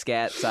on the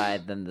scat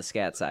side than the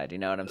scat side. You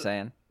know what I'm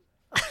saying?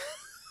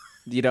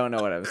 You don't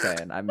know what I'm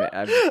saying. I'm No,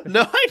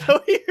 I know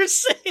what you're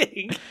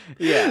saying.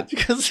 Yeah,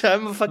 because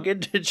I'm a fucking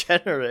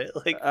degenerate.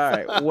 Like, all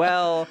right.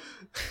 Well,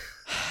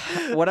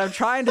 what I'm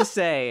trying to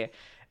say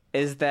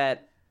is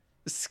that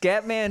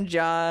Scatman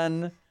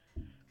John,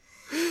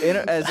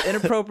 as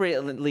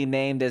inappropriately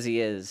named as he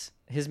is,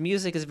 his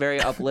music is very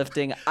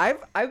uplifting.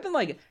 I've been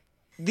like,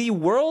 the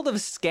world of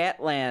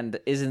Scatland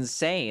is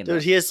insane.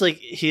 Dude, he has like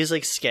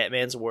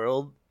Scatman's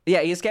World.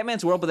 Yeah, he has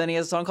Scatman's World, but then he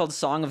has a song called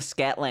Song of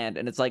Scatland,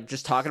 and it's like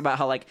just talking about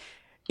how like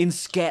in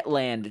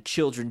Scatland,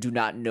 children do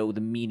not know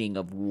the meaning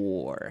of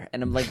war.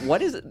 And I'm like,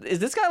 what is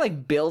this guy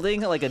like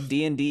building like a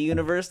D&D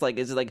universe? Like,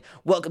 is it like,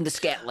 welcome to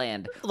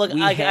Scatland? Look,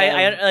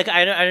 I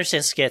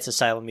understand Scat's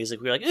asylum music.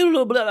 We're like, but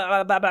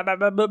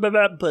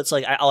it's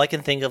like all I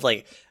can think of,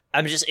 like,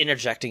 I'm just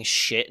interjecting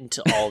shit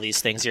into all these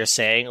things you're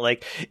saying.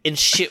 Like, in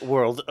shit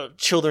world,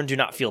 children do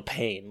not feel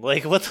pain.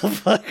 Like, what the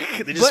fuck?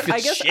 They just feel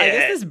shit. I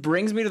guess this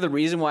brings me to the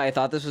reason why I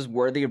thought this was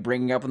worthy of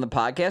bringing up on the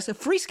podcast.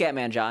 Free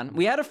Scatman John.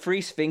 We had a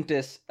free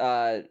Sphinctus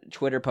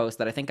Twitter post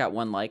that I think got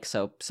 1 like,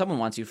 so someone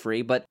wants you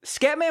free. But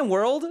Scatman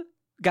World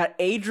got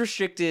age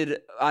restricted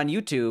on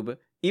YouTube,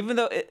 even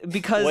though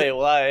because wait,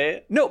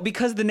 why? No,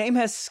 because the name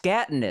has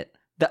scat in it.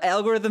 The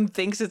algorithm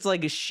thinks it's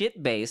like a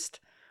shit based.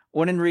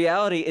 When in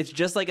reality, it's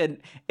just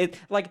like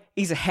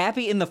he's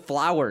happy in the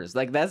flowers.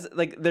 Like that's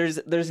like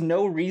there's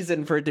no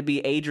reason for it to be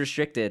age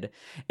restricted.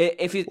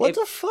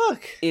 The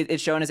fuck?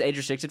 It's showing as age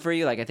restricted for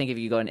you. Like I think if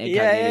you go in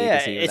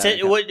incognito, you can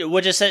see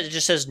what just says, it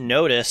just says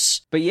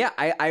notice. But yeah,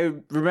 I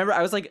remember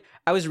I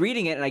was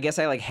reading it and I guess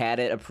I like had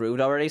it approved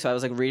already. So I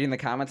was like reading the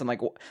comments. I'm like,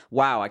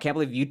 wow, I can't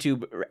believe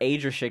YouTube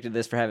age restricted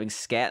this for having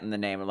scat in the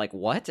name. I'm like,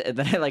 what? And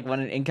then I like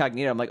went in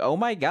incognito. I'm like, oh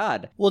my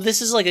god. Well,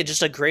 this is like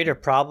just a greater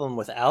problem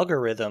with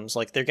algorithms.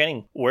 Like they're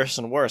getting worse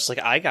and worse.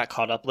 Like I got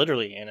caught up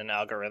literally in an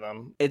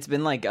algorithm. It's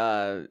been like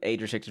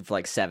age restricted for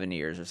like 7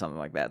 years or something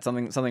like that.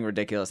 Something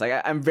ridiculous. Like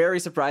I'm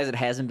very surprised it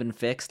hasn't been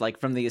fixed. Like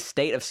from the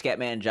estate of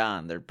Scatman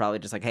John, they're probably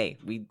just like, hey,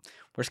 we're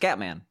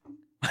Scatman.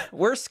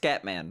 We're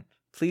Scatman.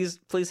 Please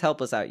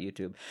help us out,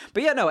 YouTube.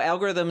 But yeah, no,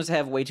 algorithms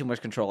have way too much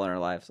control in our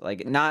lives.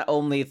 Like not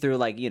only through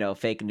like, you know,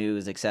 fake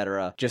news,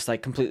 etc., just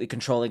like completely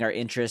controlling our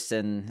interests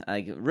and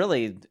like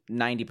really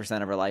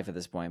 90% of our life at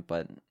this point.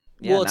 But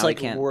yeah, well, it's like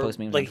we can't post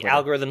memes like on Twitter.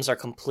 algorithms are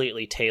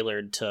completely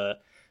tailored to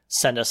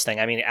send us things.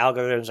 I mean,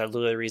 algorithms are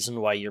literally the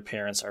reason why your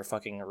parents are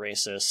fucking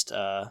racist.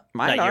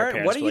 Mine not are. Your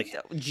parents, what are you? like,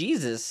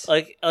 Jesus.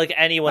 Like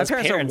anyone's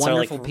My parents are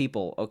wonderful are like,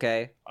 people.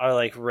 Okay. Are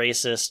like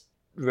racist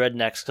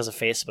rednecks because of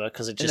Facebook,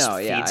 because it just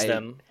feeds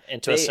them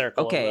into a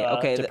circle of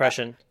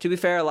depression. To be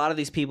fair, a lot of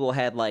these people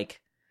had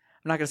like,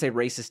 I'm not gonna say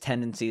racist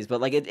tendencies,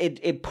 but like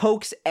it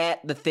pokes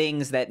at the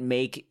things that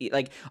make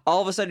like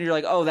all of a sudden you're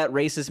like, oh, that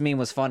racist meme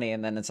was funny,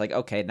 and then it's like,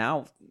 okay,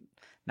 now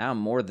I'm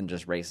more than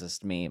just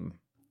racist meme.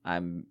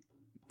 I'm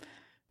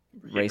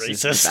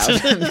racist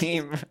without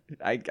the meme.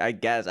 I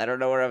guess I don't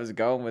know where I was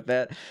going with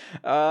that.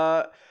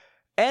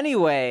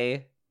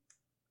 Anyway.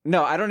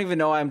 No, I don't even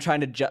know. I'm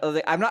trying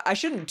to. I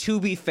shouldn't.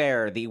 To be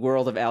fair, the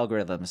world of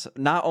algorithms.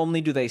 Not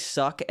only do they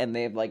suck, and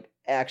they've like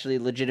actually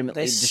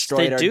legitimately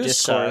destroyed our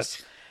discourse.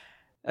 Suck.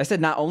 I said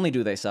not only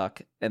do they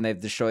suck, and they've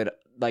destroyed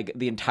like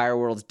the entire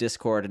world's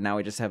Discord, and now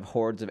we just have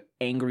hordes of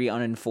angry,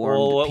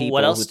 uninformed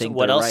people who think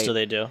what they're else right. do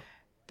they do?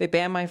 They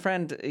ban my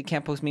friend. He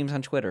can't post memes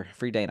on Twitter.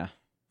 Free Dana.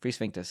 Free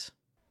Sphinctus.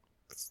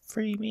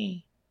 Free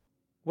me.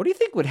 What do you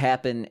think would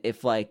happen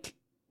if like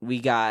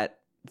we got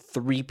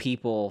 3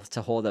 people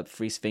to hold up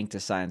Free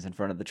Sphinctus signs in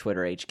front of the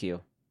Twitter HQ?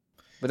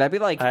 Would that be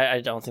like? I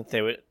don't think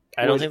they would.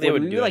 I don't think they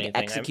would be do like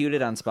anything.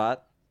 Executed on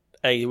spot.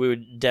 We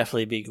would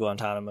definitely be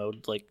Guantanamo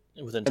like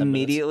within 10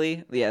 immediately.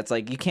 minutes. Yeah, it's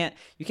like you can't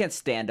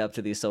stand up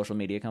to these social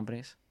media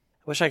companies.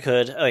 Wish I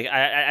could. Like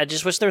I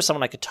just wish there was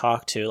someone I could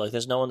talk to. Like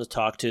there's no one to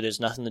talk to. There's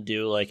nothing to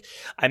do. Like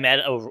I'm at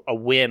a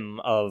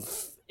whim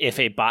of if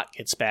a bot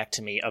gets back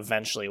to me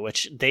eventually,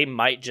 which they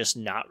might just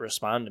not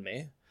respond to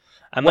me.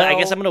 I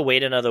guess I'm gonna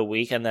wait another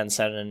week and then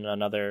send in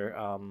another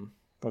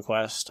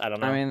request. I don't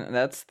know. I mean,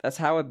 that's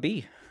how it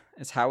be.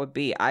 It's how it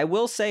be. I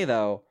will say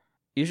though,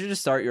 you should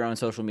just start your own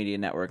social media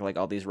network, like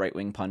all these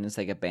right-wing pundits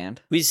that get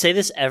banned. We say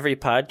this every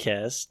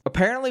podcast.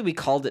 Apparently, we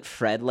called it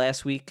Fred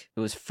last week.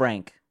 It was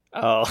Frank.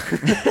 Oh.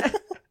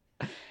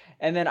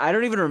 And then I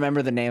don't even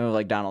remember the name of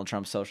like Donald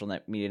Trump's social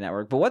media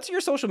network. But what's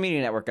your social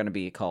media network going to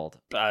be called?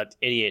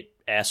 Idiot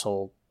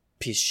asshole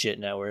piece of shit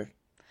network.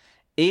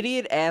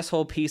 Idiot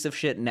asshole piece of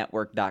shit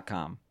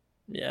network.com.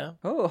 Yeah.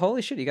 Oh,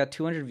 holy shit. You got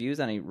 200 views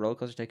on a Roller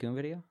Coaster Tycoon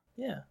video?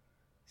 Yeah.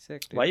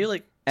 Sick, dude. Why are you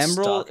like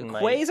Emerald stalking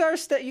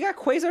Quasar you got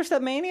Quasar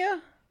Stepmania?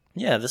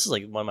 Yeah, this is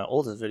like one of my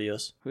oldest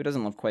videos. Who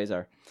doesn't love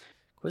Quasar?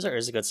 Quasar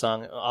is a good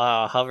song.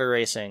 Hover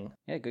Racing.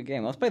 Yeah, good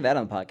game. Let's play that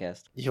on the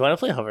podcast. You want to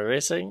play Hover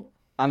Racing?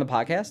 On the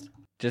podcast?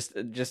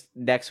 Just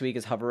next week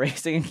is Hover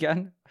Racing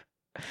again?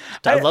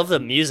 I love the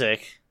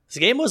music. This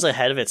game was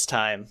ahead of its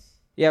time.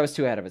 Yeah, it was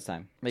too ahead of its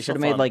time. They should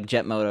have made fun. like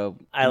Jet Moto.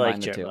 I like combine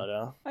the Jet two.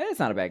 Moto. It's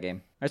not a bad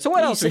game. All right, so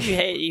what else? You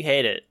said you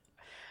hate it.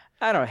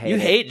 I don't hate You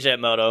it. hate Jet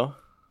Moto.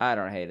 I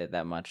don't hate it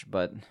that much,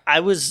 but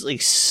I was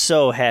like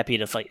so happy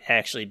to like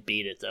actually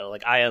beat it though.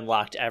 Like I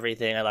unlocked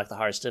everything. I unlocked the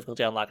hardest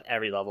difficulty. I unlocked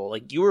every level.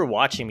 Like you were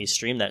watching me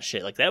stream that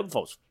shit. Like that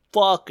was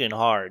fucking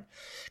hard.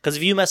 Because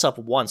if you mess up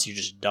once, you're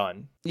just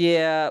done.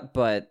 yeah,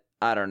 but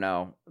I don't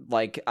know.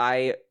 Like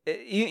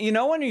you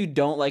know when you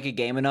don't like a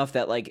game enough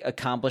that like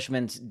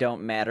accomplishments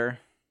don't matter.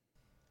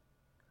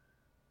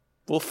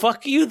 Well,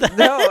 fuck you then.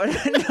 No,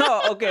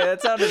 okay,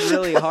 that sounded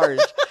really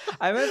harsh.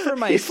 I meant for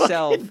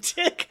myself,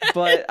 Dick.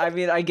 but I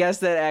mean, I guess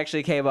that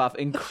actually came off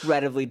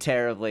incredibly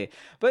terribly.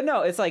 But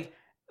no, it's like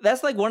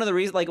that's like one of the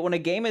reasons. Like when a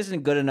game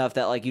isn't good enough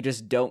that like you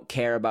just don't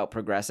care about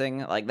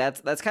progressing. Like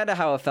that's kind of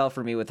how it felt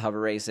for me with Hover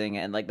Racing,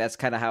 and like that's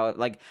kind of how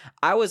like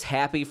I was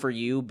happy for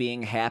you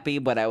being happy,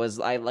 but I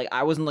wasn't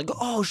like,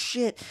 oh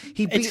shit,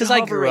 he beat because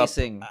Hover I grew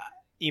Racing. up.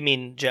 You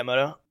mean Jet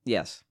Moto?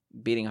 Yes,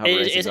 beating Hover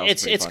Racing.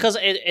 It's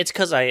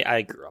because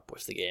I grew up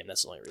with the game.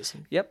 That's the only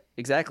reason. Yep,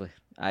 exactly.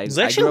 There's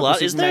actually a lot.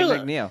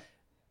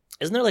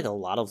 Isn't there like a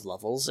lot of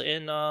levels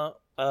in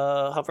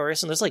Hover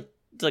Racing? There's like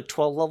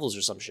 12 levels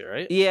or some shit,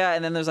 right? Yeah,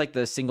 and then there's like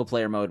the single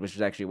player mode, which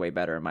is actually way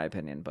better in my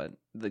opinion. But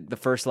the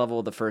first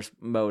level, the first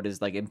mode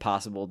is like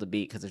impossible to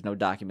beat because there's no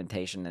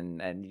documentation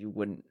and you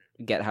wouldn't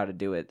get how to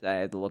do it. I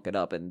had to look it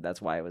up, and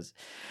that's why it was.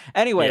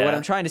 Anyway, what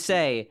I'm trying to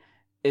say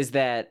is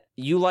that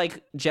you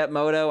like Jet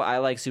Moto, I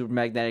like Super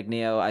Magnetic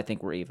Neo. I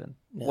think we're even.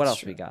 What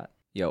else we got?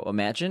 Yo,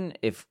 imagine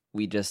if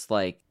we just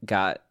like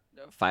got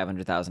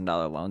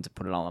 $500,000 loans to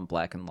put it all in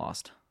black and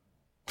lost.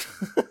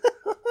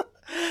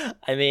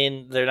 I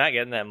mean, they're not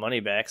getting that money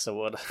back, so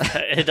what?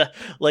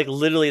 Like,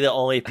 literally, the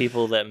only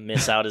people that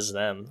miss out is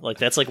them. Like,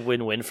 that's like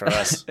win-win for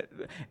us.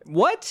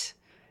 What?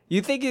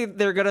 You think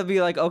they're gonna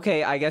be like,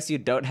 okay, I guess you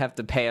don't have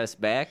to pay us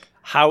back?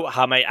 How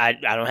am I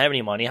don't have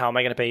any money. How am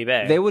I gonna pay you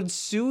back? They would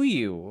sue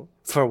you.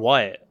 For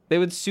what? They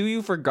would sue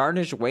you for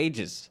garnished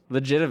wages,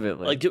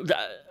 legitimately. Like,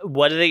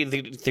 what do they?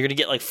 They're gonna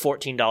get like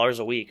 $14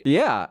 a week.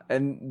 Yeah,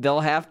 and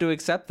they'll have to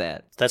accept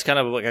that. That's kind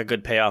of like a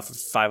good payoff of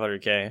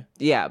 $500K.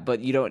 Yeah,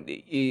 but you don't.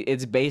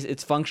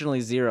 It's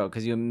functionally zero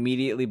because you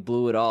immediately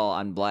blew it all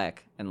on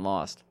black and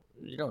lost.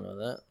 You don't know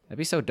that. That'd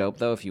be so dope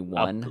though if you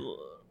won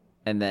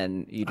and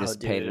then you just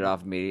paid it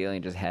off immediately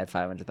and just had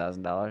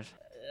 $500,000.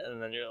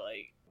 And then you're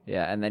like,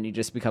 yeah, and then you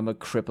just become a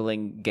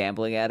crippling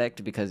gambling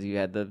addict because you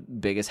had the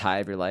biggest high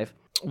of your life.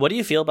 what do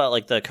you feel about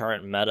like the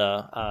current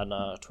meta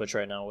on Twitch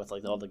right now with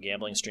like all the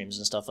gambling streams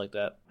and stuff like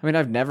that? I mean,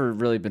 I've never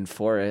really been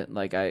for it.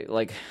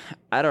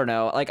 I don't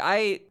know.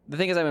 The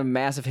thing is, I'm a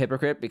massive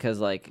hypocrite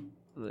because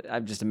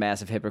I'm just a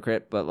massive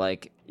hypocrite. But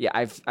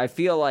I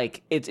feel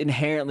like it's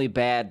inherently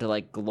bad to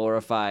like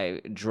glorify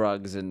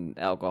drugs and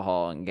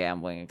alcohol and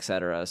gambling,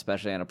 etc.,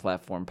 especially on a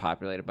platform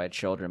populated by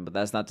children. But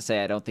that's not to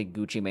say I don't think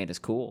Gucci Mane is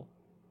cool.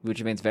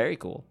 Gucci Mane's very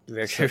cool.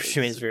 Gucci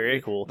Mane's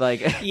very cool.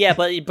 Yeah,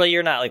 but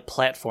you're not like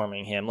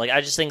platforming him. Like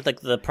I just think like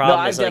the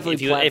problem is I've like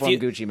definitely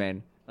if you Gucci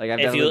Mane. Like I've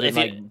definitely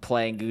been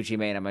playing Gucci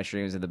Mane on my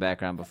streams in the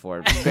background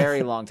before,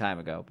 very long time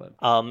ago. But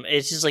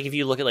it's just like if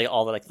you look at like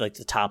all the like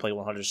the top like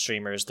 100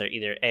 streamers, they're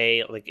either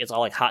it's all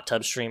like hot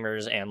tub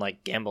streamers and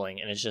like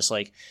gambling, and it's just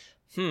like,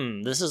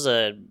 this is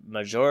a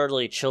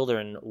majority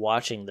children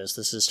watching this.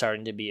 This is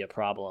starting to be a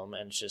problem,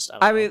 and it's just.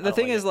 The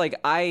thing is,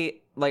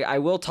 I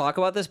will talk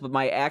about this, but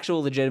my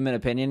actual legitimate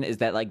opinion is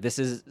that this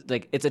is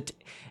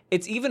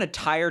it's even a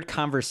tired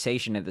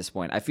conversation at this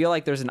point. I feel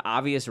like there's an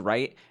obvious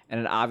right and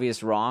an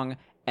obvious wrong,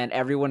 and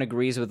everyone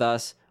agrees with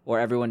us or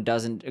everyone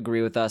doesn't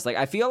agree with us.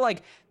 I feel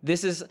like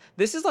this is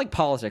like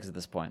politics at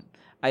this point.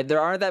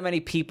 There aren't that many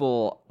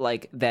people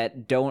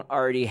that don't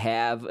already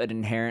have an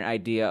inherent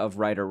idea of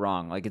right or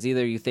wrong. It's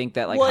either you think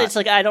that it's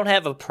I don't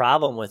have a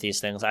problem with these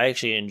things. I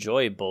actually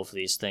enjoy both of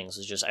these things.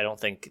 It's just I don't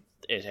think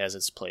it has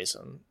its place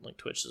on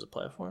Twitch as a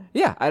platform.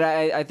 Yeah,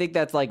 I think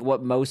that's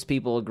what most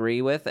people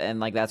agree with,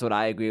 and that's what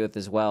I agree with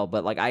as well.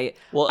 But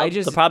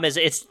the problem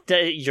is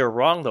you're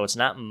wrong though. It's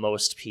not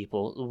most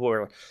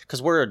people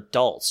because we're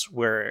adults.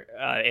 We're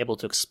able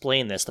to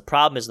explain this. The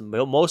problem is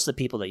most of the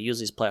people that use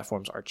these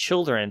platforms are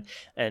children,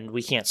 and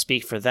we can't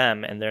speak for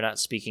them, and they're not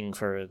speaking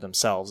for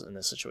themselves in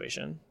this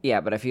situation. Yeah,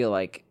 but I feel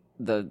like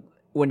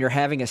when you're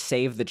having a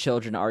save the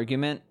children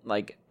argument,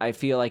 I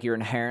feel like you're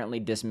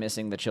inherently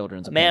dismissing the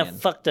children's opinion. Man,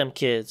 fuck them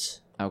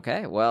kids.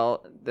 Okay,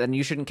 well, then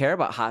you shouldn't care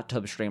about hot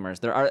tub streamers.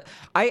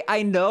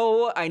 I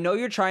know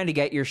you're trying to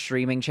get your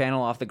streaming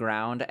channel off the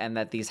ground and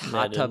that these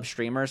hot tub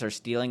streamers are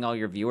stealing all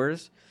your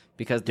viewers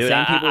because the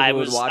same people who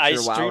would watch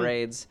your WoW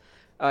raids.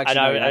 Oh, actually,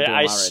 no, you're not doing WoW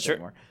raids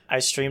anymore. I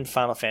streamed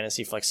Final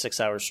Fantasy for 6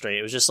 hours straight.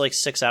 It was just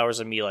 6 hours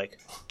of me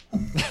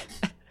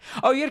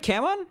Oh, you had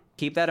cam on?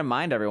 Keep that in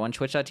mind, everyone.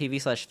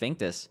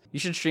 Twitch.tv/Finctus. You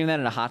should stream that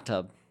in a hot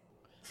tub.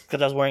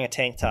 Because I was wearing a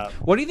tank top.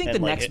 What do you think the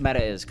next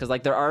meta is? Because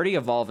they're already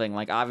evolving.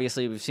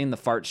 Obviously, we've seen the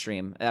fart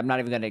stream. I'm not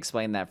even going to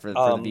explain that for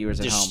the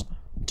viewers at home.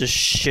 Just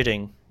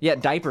shitting. Yeah,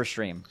 diaper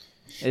stream.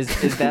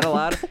 Is that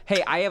allowed?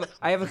 Hey, I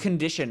have a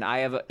condition. I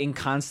have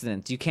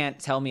incontinence. You can't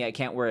tell me I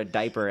can't wear a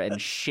diaper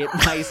and shit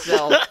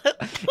myself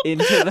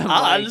into the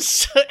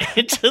mic.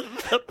 Into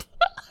the.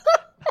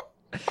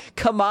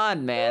 Come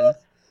on, man.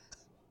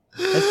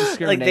 That's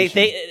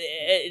discrimination.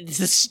 This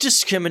is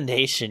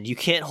discrimination. You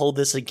can't hold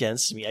this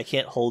against me. I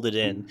can't hold it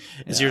in.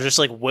 Yeah. You're just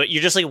like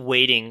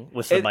waiting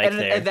with the mic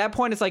there. At that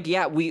point, it's like,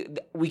 yeah, we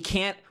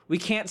can't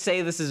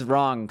say this is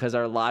wrong because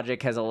our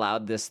logic has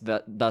allowed this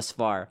thus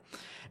far.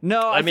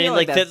 No, I mean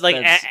like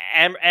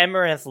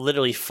Amaranth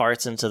literally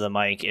farts into the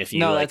mic if you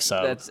that's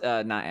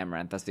not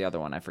Amaranth. That's the other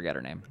one. I forget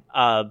her name.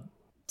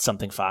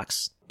 Something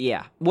Fox.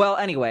 Yeah. Well,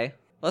 anyway,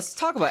 let's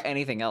talk about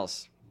anything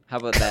else. How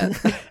about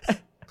that?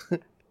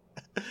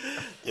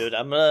 Dude,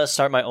 I'm gonna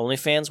start my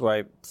OnlyFans where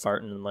I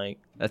fart in the mic.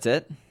 That's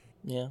it?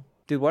 Yeah.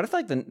 Dude, what if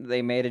like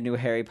they made a new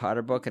Harry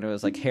Potter book and it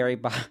was like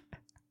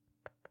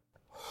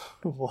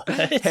What?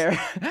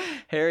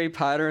 Harry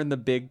Potter and the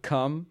Big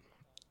Cum?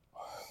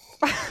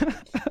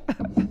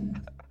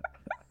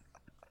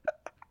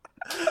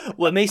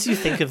 What makes you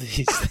think of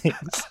these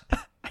things?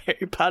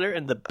 Harry Potter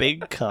and the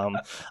Big Cum.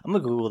 I'm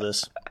gonna Google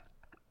this.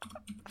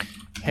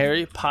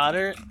 Harry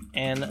Potter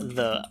and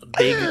the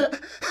Big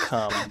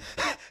Cum.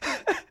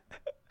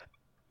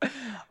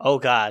 Oh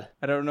God,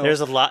 I don't know. There's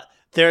a lot.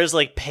 There's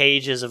like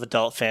pages of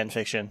adult fan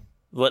fiction.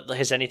 What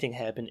has anything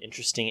happened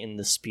interesting in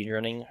the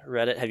speedrunning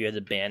Reddit? Have you had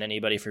to ban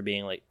anybody for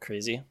being like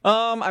crazy?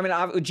 I mean,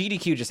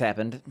 GDQ just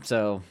happened,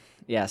 so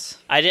yes.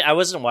 I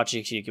wasn't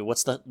watching GDQ.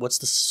 What's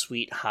the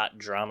sweet hot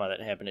drama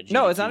that happened at GDQ?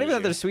 No, it's not even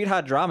that there's sweet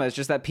hot drama. It's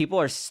just that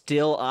people are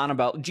still on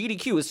about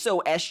GDQ is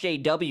so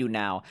SJW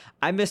now.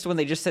 I missed when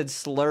they just said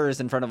slurs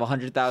in front of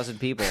 100,000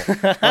 people.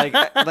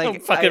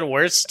 like fucking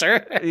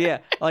worster. Yeah,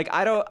 like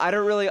I don't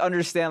really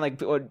understand like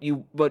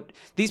but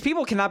these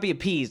people cannot be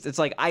appeased. It's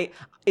like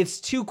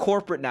it's too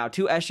corporate now,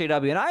 too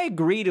SJW, and I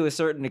agree to a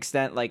certain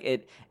extent. Like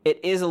it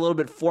is a little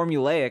bit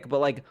formulaic, but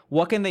like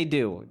what can they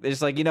do?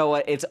 It's like, you know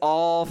what? It's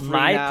all free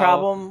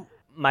now.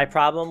 My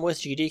problem with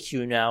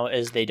GDQ now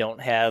is they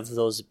don't have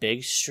those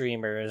big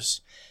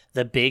streamers,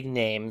 the big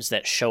names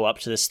that show up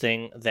to this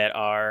thing that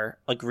are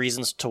like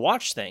reasons to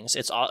watch things.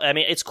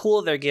 It's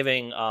cool they're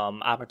giving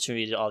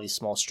opportunity to all these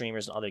small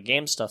streamers and other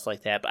game stuff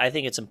like that, but I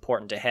think it's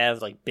important to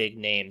have like big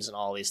names and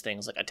all these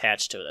things like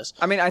attached to this.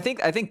 I mean, I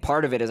think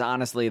part of it is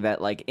honestly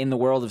that like in the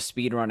world of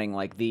speedrunning,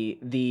 like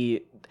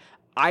the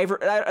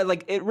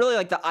like it really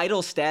like the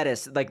idol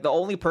status, like the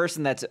only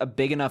person that's a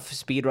big enough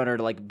speedrunner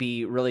to like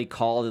be really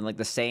called in like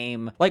the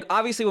same, like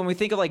obviously when we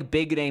think of like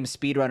big name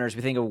speedrunners,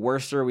 we think of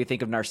Worcester, we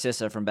think of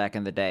Narcissa from back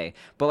in the day,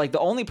 but like the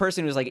only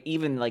person who's like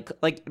even like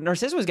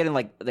Narcissa was getting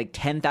like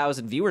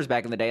 10,000 viewers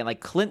back in the day, and like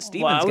Clint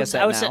Stevens gets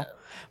that now.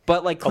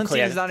 But like Clint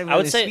Stevens is not even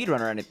really a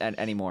speedrunner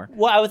anymore.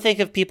 Well, I would think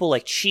of people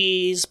like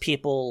Cheese,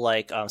 people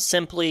like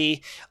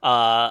Simply.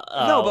 No,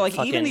 but like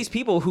even these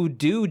people who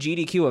do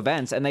GDQ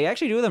events, and they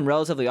actually do them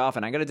relatively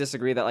often. I'm gonna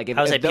disagree that like if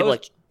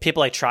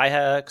people like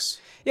Trihex.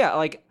 Yeah,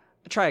 like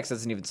Trihex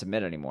doesn't even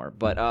submit anymore.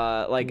 But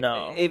like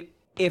no.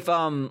 If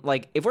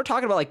we're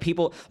talking about like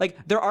people, like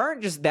there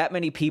aren't just that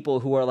many people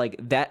who are like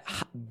that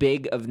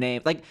big of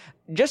name, like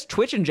just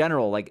Twitch in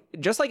general, like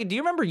just like, do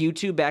you remember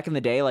YouTube back in the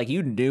day? Like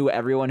you knew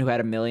everyone who had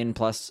 1 million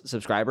plus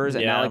subscribers,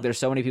 and now like there's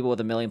so many people with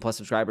 1 million plus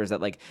subscribers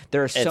that like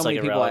there are so many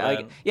people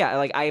like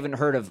I haven't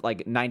heard of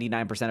like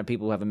 99% of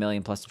people who have 1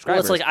 million plus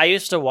subscribers. Well, it's like I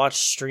used to watch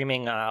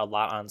streaming a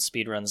lot on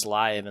Speedruns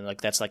Live, and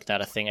like that's like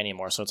not a thing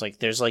anymore. So it's like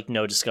there's like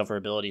no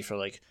discoverability for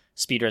like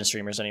speedrun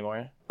streamers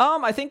anymore.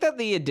 I think that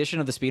the addition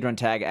of the speedrun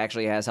tag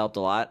actually has helped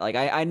a lot. Like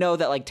I know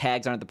that like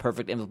tags aren't the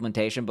perfect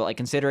implementation, but like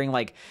considering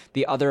like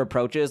the other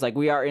approaches, like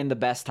we are in the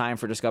best time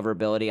for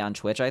discoverability on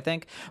Twitch, I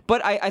think.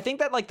 But I think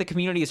that like the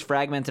community is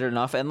fragmented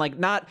enough, and like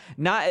not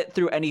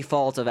through any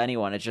fault of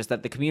anyone. It's just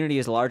that the community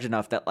is large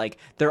enough that like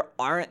there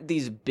aren't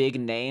these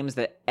big names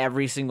that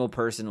every single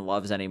person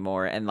loves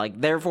anymore, and like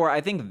therefore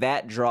I think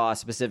that draw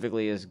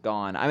specifically is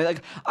gone. I mean,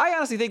 like I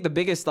honestly think the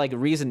biggest like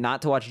reason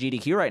not to watch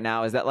GDQ right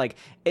now is that like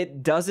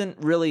it doesn't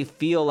really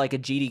feel like a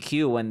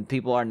GDQ when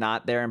people are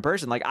not there in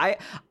person. Like I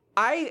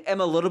am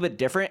a little bit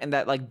different in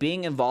that, like,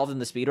 being involved in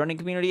the speedrunning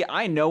community,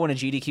 I know when a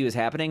GDQ is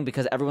happening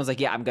because everyone's like,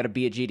 yeah, I'm going to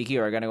be a GDQ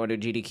or I'm going to go to a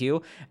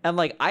GDQ. And,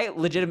 like, I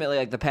legitimately,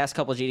 like, the past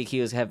couple of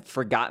GDQs have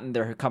forgotten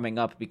they're coming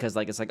up because,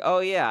 like, it's like, oh,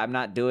 yeah, I'm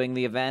not doing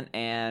the event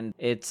and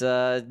it's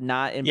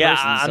not in person.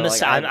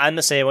 Yeah, I'm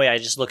the same way. I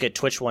just look at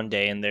Twitch one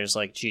day and there's,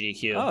 like,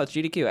 GDQ. Oh, it's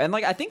GDQ. And,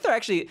 like, I think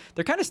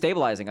they're kind of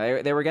stabilizing.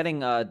 They were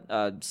getting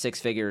 6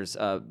 figures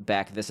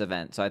back this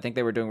event. So I think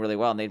they were doing really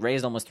well. And they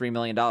raised almost $3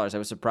 million. I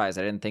was surprised.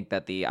 I didn't think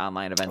that the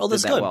online event did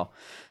that good. Well.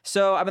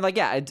 So I mean, like,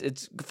 yeah,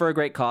 it's for a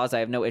great cause. I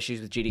have no issues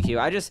with GDQ.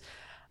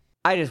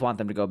 I just want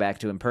them to go back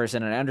to in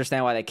person, and I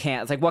understand why they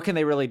can't. It's like, what can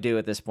they really do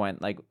at this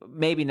point? Like,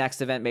 maybe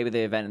next event, maybe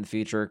the event in the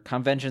future.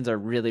 Conventions are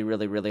really,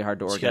 really, really hard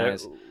to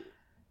organize.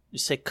 You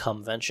say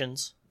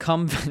conventions?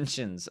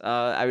 Conventions.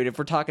 I mean, if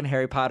we're talking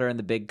Harry Potter and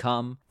the Big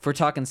Cum, if we're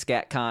talking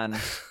ScatCon.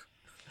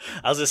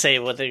 I was gonna say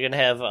what they're gonna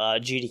have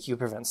GDQ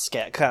prevent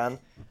ScatCon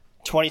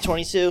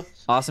 2022.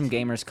 Awesome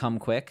Gamers Come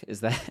Quick.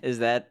 Is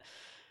that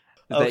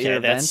okay, your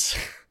event?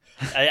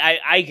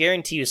 I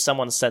guarantee you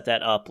someone set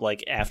that up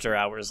like after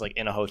hours, like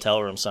in a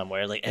hotel room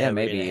somewhere. Like Yeah,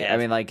 maybe. I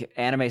mean, like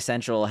Anime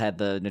Central had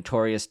the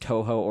notorious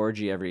Toho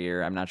orgy every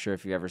year. I'm not sure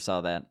if you ever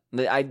saw that.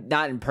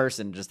 Not in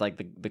person, just like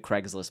the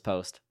Craigslist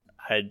post.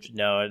 I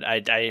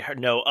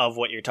know of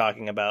what you're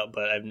talking about,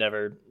 but I've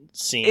never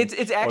seen.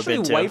 It's actually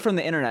away from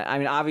the internet. I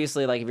mean,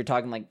 obviously, like if you're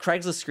talking like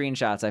Craigslist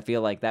screenshots, I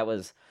feel like that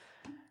was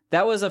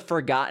a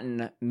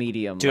forgotten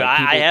medium. Dude, like,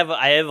 I have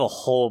a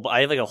whole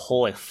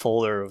like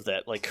folder of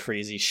that like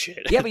crazy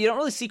shit. Yeah, but you don't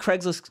really see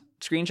Craigslist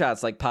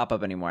screenshots like pop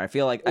up anymore. I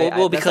feel like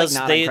because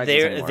like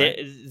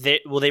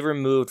they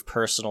removed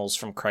personals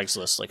from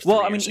Craigslist like 3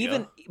 years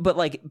ago. But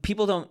like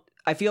people don't.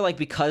 I feel like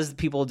because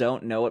people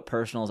don't know what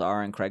personals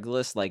are on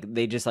Craigslist, like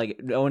they just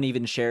like no one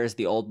even shares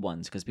the old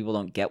ones because people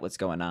don't get what's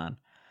going on.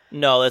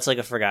 No, it's like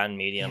a forgotten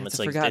medium. Yeah, it's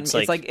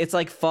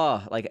like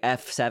pho, like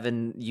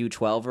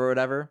F7U12 or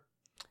whatever.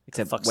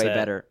 Except way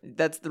better.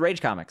 That's the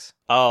Rage comics.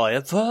 Oh,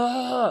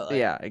 yeah.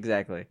 Yeah,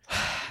 exactly.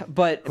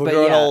 But We're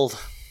growing yeah, old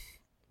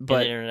in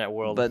the internet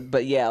world.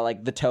 But yeah,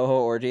 like the Toho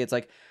orgy, it's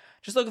like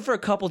just looking for a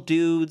couple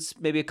dudes,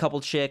 maybe a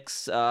couple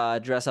chicks,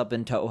 dress up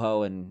in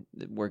Toho, and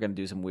we're gonna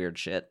do some weird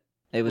shit.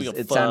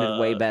 It sounded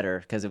way better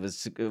because it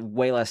was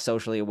way less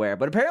socially aware.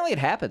 But apparently, it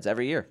happens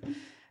every year.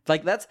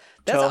 Like that's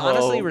Toho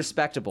honestly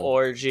respectable.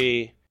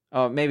 Orgy.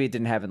 Oh, maybe it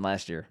didn't happen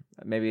last year.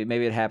 Maybe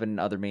it happened in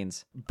other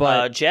means.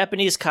 But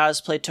Japanese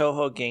cosplay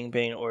Toho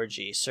gangbang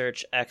orgy.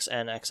 Search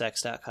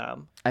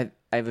xnxx.com. I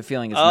have a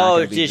feeling it's not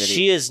going to be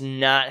she is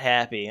not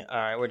happy. All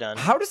right, we're done.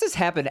 How does this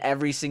happen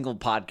every single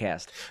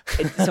podcast?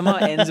 It somehow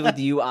ends with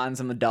you on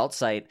some adult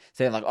site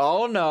saying like,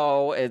 "Oh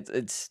no,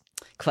 it's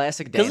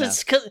classic Dana."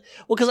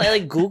 Because I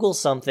like Google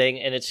something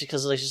and it's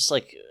because it's just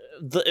like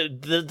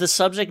the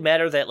subject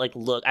matter that like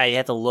I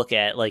have to look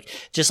at like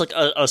just like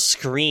a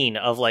screen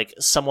of like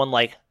someone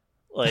like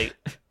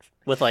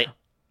with like.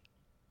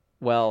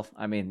 Well,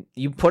 I mean,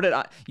 you put it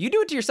on, you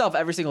do it to yourself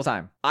every single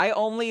time. I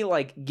only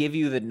like give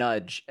you the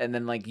nudge, and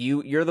then like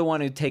you're the one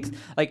who takes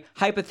like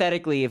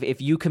hypothetically, if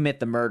you commit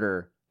the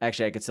murder,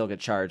 actually I could still get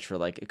charged for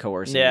like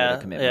coercing you to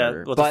commit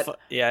murder. But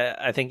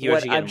I think you what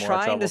actually get I'm more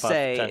trying trouble to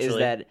say is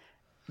that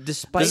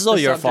despite this is all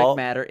the your subject fault.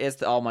 matter,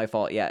 it's all my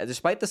fault. Yeah,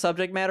 despite the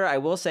subject matter, I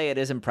will say it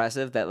is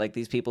impressive that like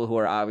these people who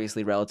are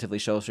obviously relatively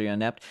socially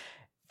inept,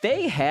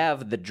 they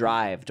have the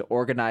drive to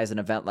organize an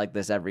event like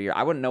this every year.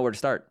 I wouldn't know where to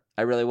start.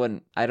 I really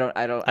wouldn't. I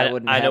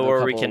wouldn't. I know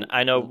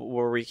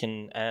where we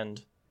can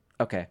end.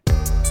 Okay.